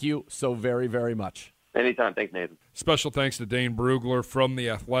 thank you so very, very much. Anytime. Thanks, Nathan. Special thanks to Dane Brugler from The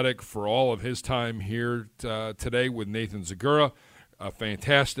Athletic for all of his time here today with Nathan Zegura. A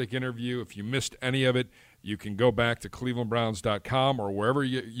fantastic interview. If you missed any of it, you can go back to clevelandbrowns.com or wherever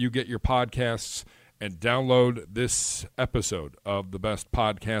you get your podcasts and download this episode of the best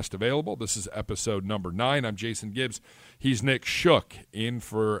podcast available. This is episode number 9. I'm Jason Gibbs. He's Nick Shook, in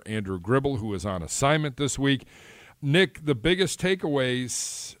for Andrew Gribble, who is on assignment this week. Nick, the biggest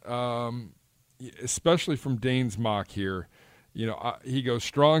takeaways, especially from Dane's mock here, he goes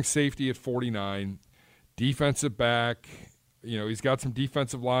strong safety at 49, defensive back. He's got some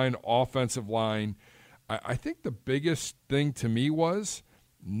defensive line, offensive line. I think the biggest thing to me was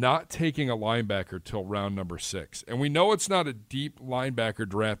not taking a linebacker till round number 6. And we know it's not a deep linebacker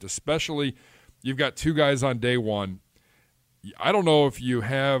draft, especially you've got 2 guys on day 1. I don't know if you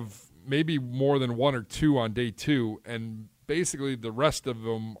have maybe more than 1 or 2 on day 2, and basically the rest of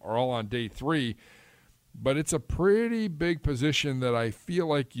them are all on day 3. But it's a pretty big position that I feel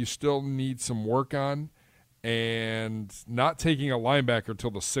like you still need some work on. And not taking a linebacker till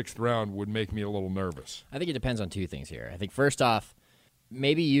the 6th round would make me a little nervous. I think it depends on 2 things here. I think first off,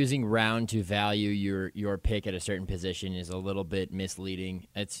 maybe using round to value your pick at a certain position is a little bit misleading.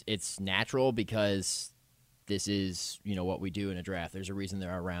 It's natural because this is what we do in a draft. There's a reason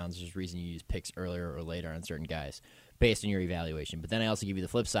there are rounds. There's a reason you use picks earlier or later on certain guys based on your evaluation. But then I also give you the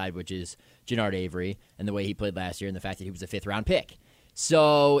flip side, which is Jannard Avery and the way he played last year and the fact that he was a 5th-round pick.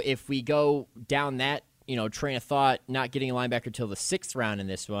 So if we go down that train of thought, not getting a linebacker till the 6th round in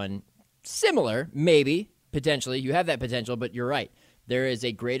this one, similar, maybe, potentially. You have that potential, but you're right. There is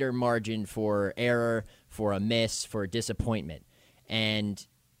a greater margin for error, for a miss, for disappointment. And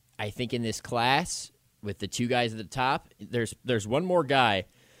I think in this class, with the 2 guys at the top, there's one more guy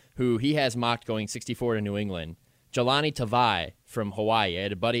who he has mocked going 64 to New England, Jelani Tavai from Hawaii. I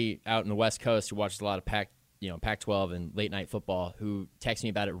had a buddy out in the West Coast who watches a lot of Pac-12 and late-night football, who texted me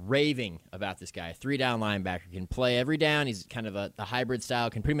about it, raving about this guy. 3-down linebacker, can play every down. He's kind of a hybrid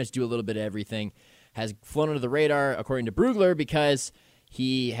style, can pretty much do a little bit of everything. Has flown under the radar, according to Brugler, because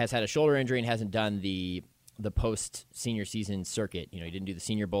he has had a shoulder injury and hasn't done the post-senior season circuit. He didn't do the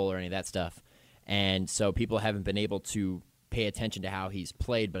Senior Bowl or any of that stuff. And so people haven't been able to pay attention to how he's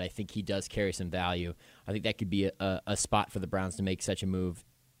played, but I think he does carry some value. I think that could be a spot for the Browns to make such a move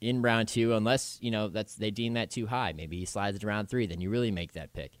in round 2, unless they deem that too high. Maybe he slides to round 3, then you really make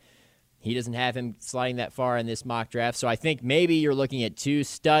that pick. He doesn't have him sliding that far in this mock draft. So I think maybe you're looking at 2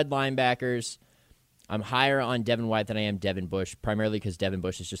 stud linebackers. I'm higher on Devin White than I am Devin Bush, primarily because Devin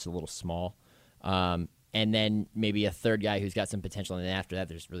Bush is just a little small. And then maybe a third guy who's got some potential, and then after that,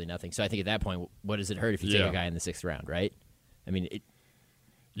 there's really nothing. So I think at that point, what does it hurt if you take a guy in the 6th round, right? I mean,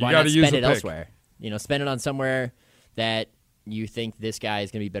 why not spend it elsewhere? Spend it on somewhere that you think this guy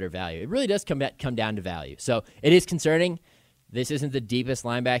is going to be better value. It really does come down to value. So it is concerning. This isn't the deepest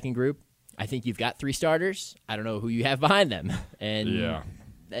linebacking group. I think you've got 3 starters. I don't know who you have behind them. And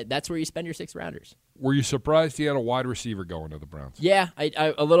that's where you spend your 6th rounders. Were you surprised he had a wide receiver going to the Browns? Yeah,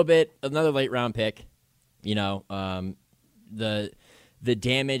 I a little bit. Another late round pick. The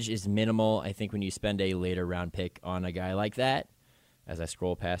damage is minimal, I think, when you spend a later round pick on a guy like that, as I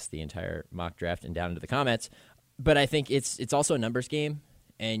scroll past the entire mock draft and down into the comments. But I think it's also a numbers game,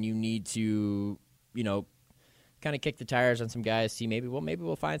 and you need to, kind of kick the tires on some guys, see maybe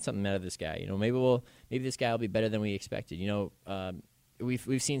we'll find something out of this guy. Maybe this guy will be better than we expected.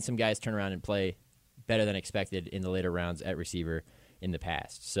 We've seen some guys turn around and play better than expected in the later rounds at receiver in the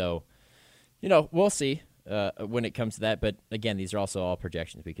past. So, we'll see when it comes to that. But, again, these are also all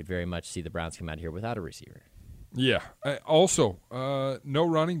projections. We could very much see the Browns come out here without a receiver. Yeah. Also, no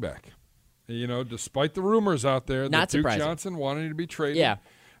running back. Despite the rumors out there that Duke Johnson wanted to be traded. Yeah.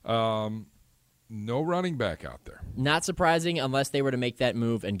 No running back out there. Not surprising unless they were to make that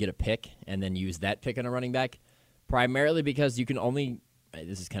move and get a pick and then use that pick on a running back, primarily because you can only –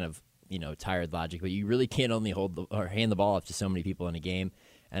 this is kind of – tired logic, but you really can't only hand the ball off to so many people in a game.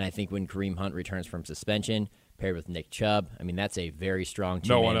 And I think when Kareem Hunt returns from suspension, paired with Nick Chubb, that's a very strong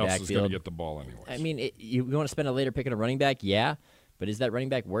two-man backfield. No one else is going to get the ball anyway. You want to spend a later pick on a running back? Yeah. But is that running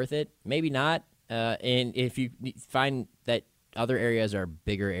back worth it? Maybe not. And if you find that other areas are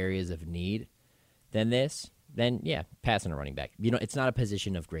bigger areas of need than this, then, yeah, pass on a running back. It's not a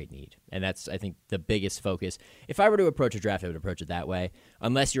position of great need. And that's, I think, the biggest focus. If I were to approach a draft, I would approach it that way.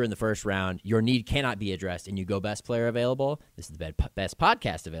 Unless you're in the first round, your need cannot be addressed, and you go best player available. This is the best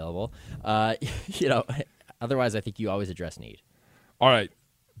podcast available. Otherwise, I think you always address need. All right.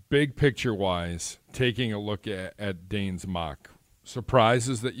 Big picture-wise, taking a look at Dane's mock,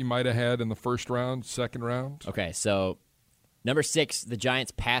 surprises that you might have had in the first round, second round? Okay, so number 6, the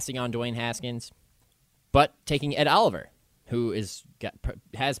Giants passing on Dwayne Haskins, but taking Ed Oliver, who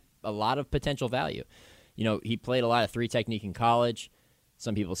has a lot of potential value. He played a lot of 3 technique in college.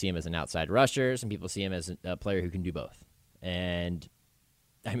 Some people see him as an outside rusher. Some people see him as a player who can do both. And,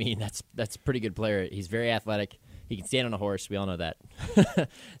 that's a pretty good player. He's very athletic. He can stand on a horse. We all know that.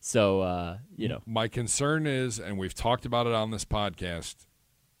 So, My concern is, and we've talked about it on this podcast,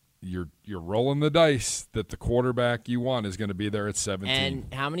 you're rolling the dice that the quarterback you want is going to be there at 17.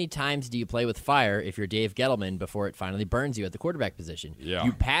 And how many times do you play with fire if you're Dave Gettleman before it finally burns you at the quarterback position? Yeah.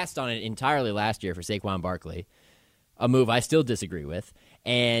 You passed on it entirely last year for Saquon Barkley, a move I still disagree with.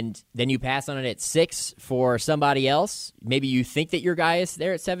 And then you pass on it at 6 for somebody else. Maybe you think that your guy is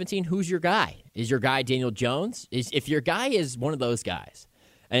there at 17. Who's your guy? Is your guy Daniel Jones? If your guy is one of those guys,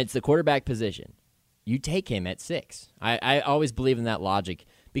 and it's the quarterback position, you take him at 6. I always believe in that logic,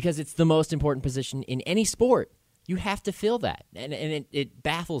 because it's the most important position in any sport. You have to fill that. And it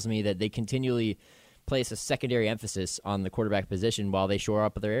baffles me that they continually place a secondary emphasis on the quarterback position while they shore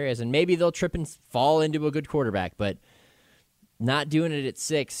up other areas. And maybe they'll trip and fall into a good quarterback, but not doing it at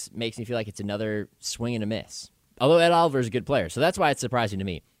 6 makes me feel like it's another swing and a miss. Although Ed Oliver is a good player, so that's why it's surprising to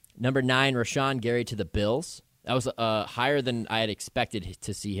me. Number 9, Rashawn Gary to the Bills. That was higher than I had expected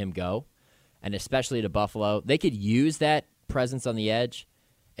to see him go, and especially to Buffalo. They could use that presence on the edge.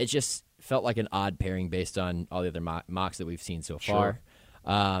 It just felt like an odd pairing based on all the other mocks that we've seen so far.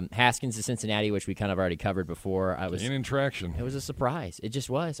 Sure. Haskins to Cincinnati, which we kind of already covered before. Gaining traction. It was a surprise. It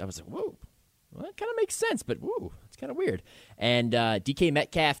just was. I was like, whoa. Well, that kind of makes sense, but whoa, it's kind of weird. And DK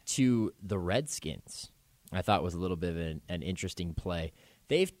Metcalf to the Redskins, I thought was a little bit of an interesting play.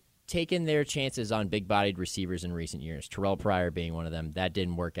 They've taken their chances on big-bodied receivers in recent years, Terrell Pryor being one of them. That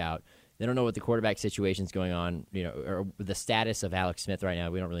didn't work out. They don't know what the quarterback situation is going on, or the status of Alex Smith right now.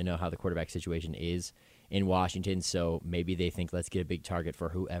 We don't really know how the quarterback situation is in Washington, so maybe they think let's get a big target for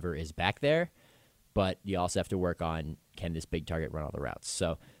whoever is back there. But you also have to work on, can this big target run all the routes?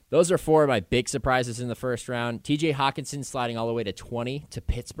 So those are 4 of my big surprises in the first round. TJ Hawkinson sliding all the way to 20 to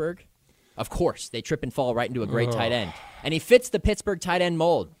Pittsburgh. Of course, they trip and fall right into a great tight end. And he fits the Pittsburgh tight end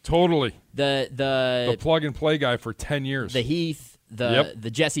mold. Totally. The plug-and-play guy for 10 years. The Heath, the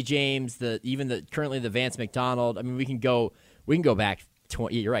Jesse James, currently the Vance McDonald. I mean, we can go back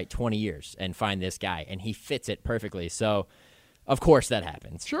 20 years and find this guy, and he fits it perfectly. So Of course that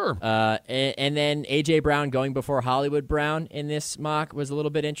happens. Sure. And then A.J. Brown going before Hollywood Brown in this mock was a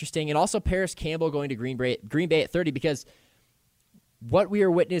little bit interesting. And also Paris Campbell going to Green Bay at 30, because what we are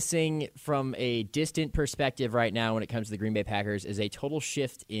witnessing from a distant perspective right now when it comes to the Green Bay Packers is a total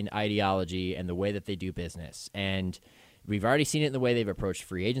shift in ideology and the way that they do business. And we've already seen it in the way they've approached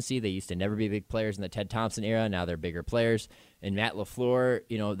free agency. They used to never be big players in the Ted Thompson era. Now they're bigger players. And Matt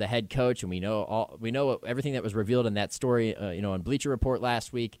LaFleur, the head coach, and we know everything that was revealed in that story, on Bleacher Report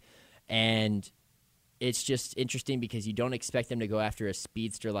last week. And it's just interesting because you don't expect them to go after a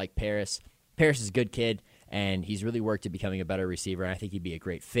speedster like Paris. Paris is a good kid, and he's really worked at becoming a better receiver, and I think he'd be a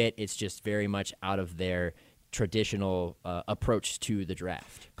great fit. It's just very much out of their traditional approach to the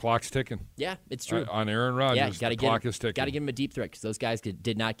draft. Clock's ticking. Yeah, it's true. On Aaron Rodgers, the clock is ticking. Got to give him a deep threat because those guys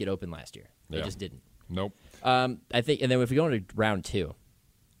did not get open last year. They just didn't. Nope. I think, and then if we go into round 2,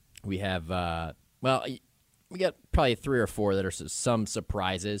 we have we got probably 3 or 4 that are some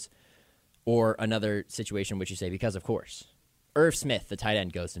surprises, or another situation which you say because of course. Irv Smith, the tight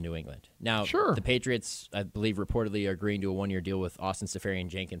end, goes to New England. Now, sure. The Patriots, I believe, reportedly are agreeing to a 1-year deal with Austin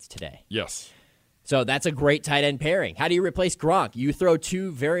Seferian-Jenkins today. Yes. So that's a great tight end pairing. How do you replace Gronk? You throw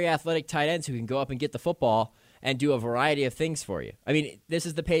 2 very athletic tight ends who can go up and get the football and do a variety of things for you. I mean, this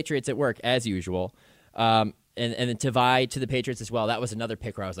is the Patriots at work, as usual. And then Tavai to the Patriots as well. That was another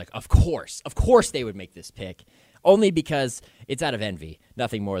pick where I was like, of course they would make this pick. Only because it's out of envy,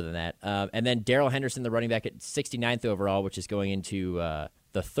 nothing more than that. And then Darrell Henderson, the running back at 69th overall, which is going into the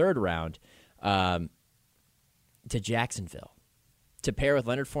 3rd round, to Jacksonville. To pair with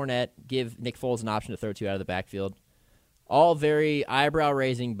Leonard Fournette, give Nick Foles an option to throw 2 out of the backfield. All very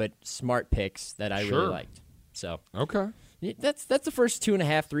eyebrow-raising but smart picks that I really liked. So okay. That's the first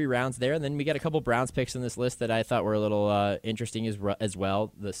 2.5, 3 rounds there, and then we got a couple Browns picks in this list that I thought were a little interesting as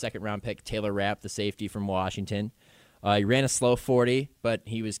well. The 2nd-round pick, Taylor Rapp, the safety from Washington. He ran a slow 40, but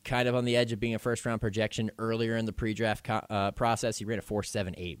he was kind of on the edge of being a first-round projection earlier in the pre-draft process. He ran a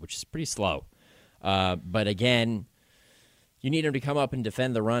 4.78, which is pretty slow. But again, you need him to come up and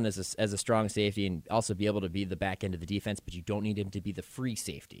defend the run as a strong safety and also be able to be the back end of the defense, but you don't need him to be the free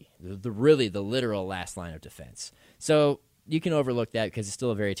safety, the literal last line of defense. So you can overlook that because he's still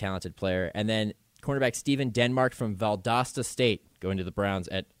a very talented player. And then cornerback Steven Denmark from Valdosta State going to the Browns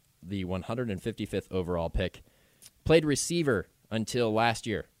at the 155th overall pick. Played receiver until last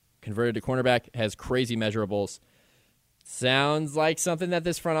year. Converted to cornerback, has crazy measurables. Sounds like something that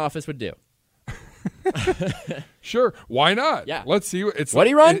this front office would do. Sure, why not? Yeah. Let's see. What'd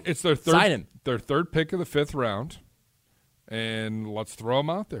he run? It's their Sign him. Their 3rd pick of the 5th round, and let's throw him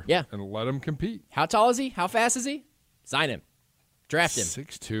out there. Yeah. And let him compete. How tall is he? How fast is he? Sign him. Draft him.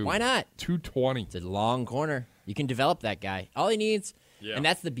 6'2". Why not? 220. It's a long corner. You can develop that guy. All he needs, and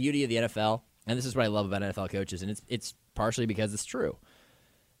that's the beauty of the NFL, and this is what I love about NFL coaches, and it's partially because it's true.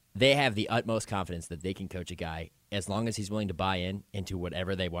 They have the utmost confidence that they can coach a guy as long as he's willing to buy into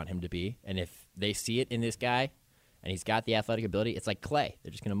whatever they want him to be. And if they see it in this guy and he's got the athletic ability, it's like clay.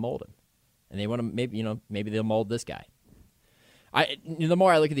 They're just going to mold him. And they want to maybe they'll mold this guy. The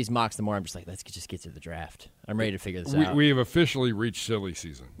more I look at these mocks, the more I'm just like, let's just get to the draft. I'm ready to figure this out. We have officially reached silly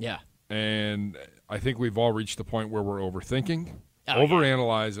season. Yeah. And I think we've all reached the point where we're overthinking,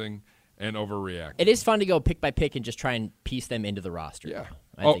 overanalyzing, and overreacting. It is fun to go pick by pick and just try and piece them into the roster. Yeah.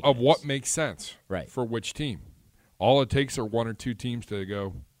 I think Of what makes sense Right. for which team. All it takes are 1 or 2 teams to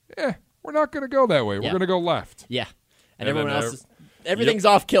go, we're not going to go that way. We're Yeah. going to go left. Yeah. And And everyone then else everything's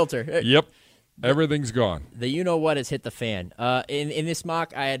off kilter. Yep. Everything's gone. The you-know-what has hit the fan. In this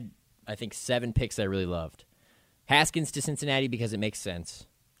mock, I had, I think, 7 picks I really loved. Haskins to Cincinnati because it makes sense.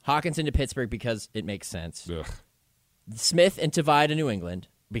 Hawkinson to Pittsburgh because it makes sense. Ugh. Smith and Tavai to New England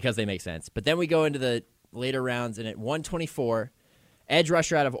because they make sense. But then we go into the later rounds, and at 124, edge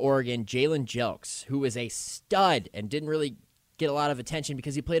rusher out of Oregon, Jalen Jelks, who was a stud and didn't really get a lot of attention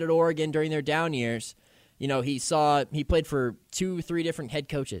because he played at Oregon during their down years. He played for 2-3 different head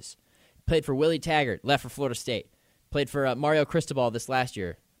coaches. Played for Willie Taggart, left for Florida State. Played for Mario Cristobal this last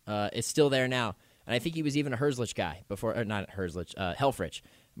year. Is still there now. And I think he was even a Herzlich guy before, or not Herzlich, Helfrich,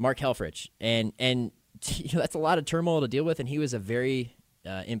 Mark Helfrich. And that's a lot of turmoil to deal with, and he was a very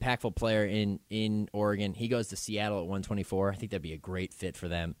impactful player in Oregon. He goes to Seattle at 124. I think that'd be a great fit for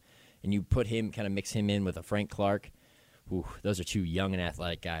them. And you put him, kind of mix him in with a Frank Clark. Ooh, those are 2 young and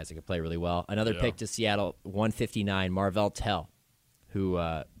athletic guys that could play really well. Another pick to Seattle, 159, Marvell Tell, who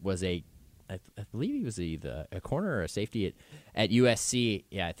was I believe he was a corner or a safety at USC.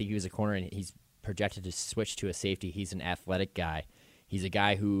 Yeah, I think he was a corner, and he's projected to switch to a safety. He's an athletic guy. He's a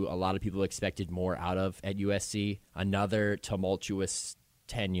guy who a lot of people expected more out of at USC. Another tumultuous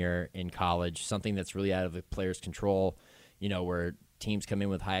tenure in college, something that's really out of the player's control. where teams come in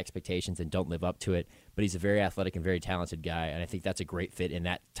with high expectations and don't live up to it. But he's a very athletic and very talented guy, and I think that's a great fit in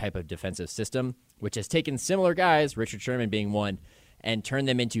that type of defensive system, which has taken similar guys, Richard Sherman being one, and turned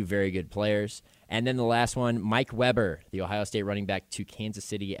them into very good players. And then the last one, Mike Weber, the Ohio State running back, to Kansas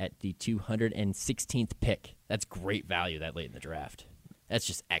City at the 216th pick. That's great value that late in the draft. That's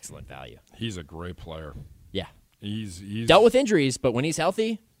just excellent value. He's a great player. Yeah. He's dealt with injuries, but when he's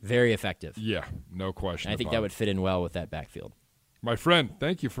healthy, very effective. Yeah, no question. And I think about that it. would fit in well with that backfield. My friend,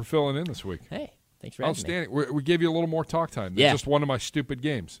 thank you for filling in this week. Hey, thanks for having me. Outstanding. We gave you a little more talk time than just one of my stupid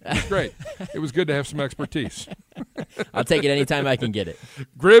games. It was great. It was good to have some expertise. I'll take it anytime I can get it.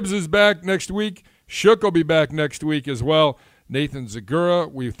 Gribbs is back next week. Shook will be back next week as well. Nathan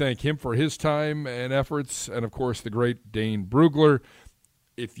Zagura, we thank him for his time and efforts. And, of course, the great Dane Brugler.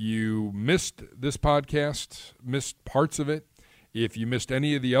 If you missed this podcast, missed parts of it, if you missed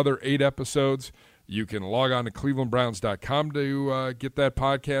any of the other 8 episodes, you can log on to clevelandbrowns.com to get that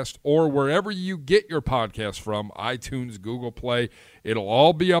podcast, or wherever you get your podcast from, iTunes, Google Play. It'll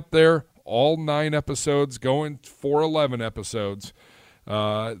all be up there, all 9 episodes, going for 11 episodes.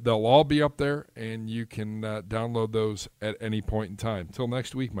 They'll all be up there, and you can download those at any point in time. Till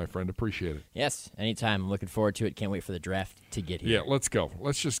next week, my friend. Appreciate it. Yes, anytime. I'm looking forward to it. Can't wait for the draft to get here. Yeah, let's go.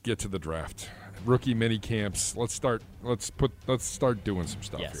 Let's just get to the draft. Rookie mini camps. Let's start doing some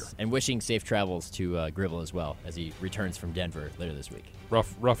stuff here. And wishing safe travels to Gribble as well as he returns from Denver later this week.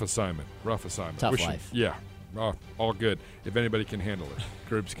 Rough assignment. Tough life. Yeah. All good. If anybody can handle it,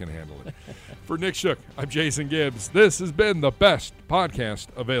 Gribbs can handle it. For Nick Shook, I'm Jason Gibbs. This has been the best podcast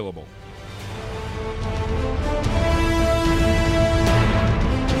available.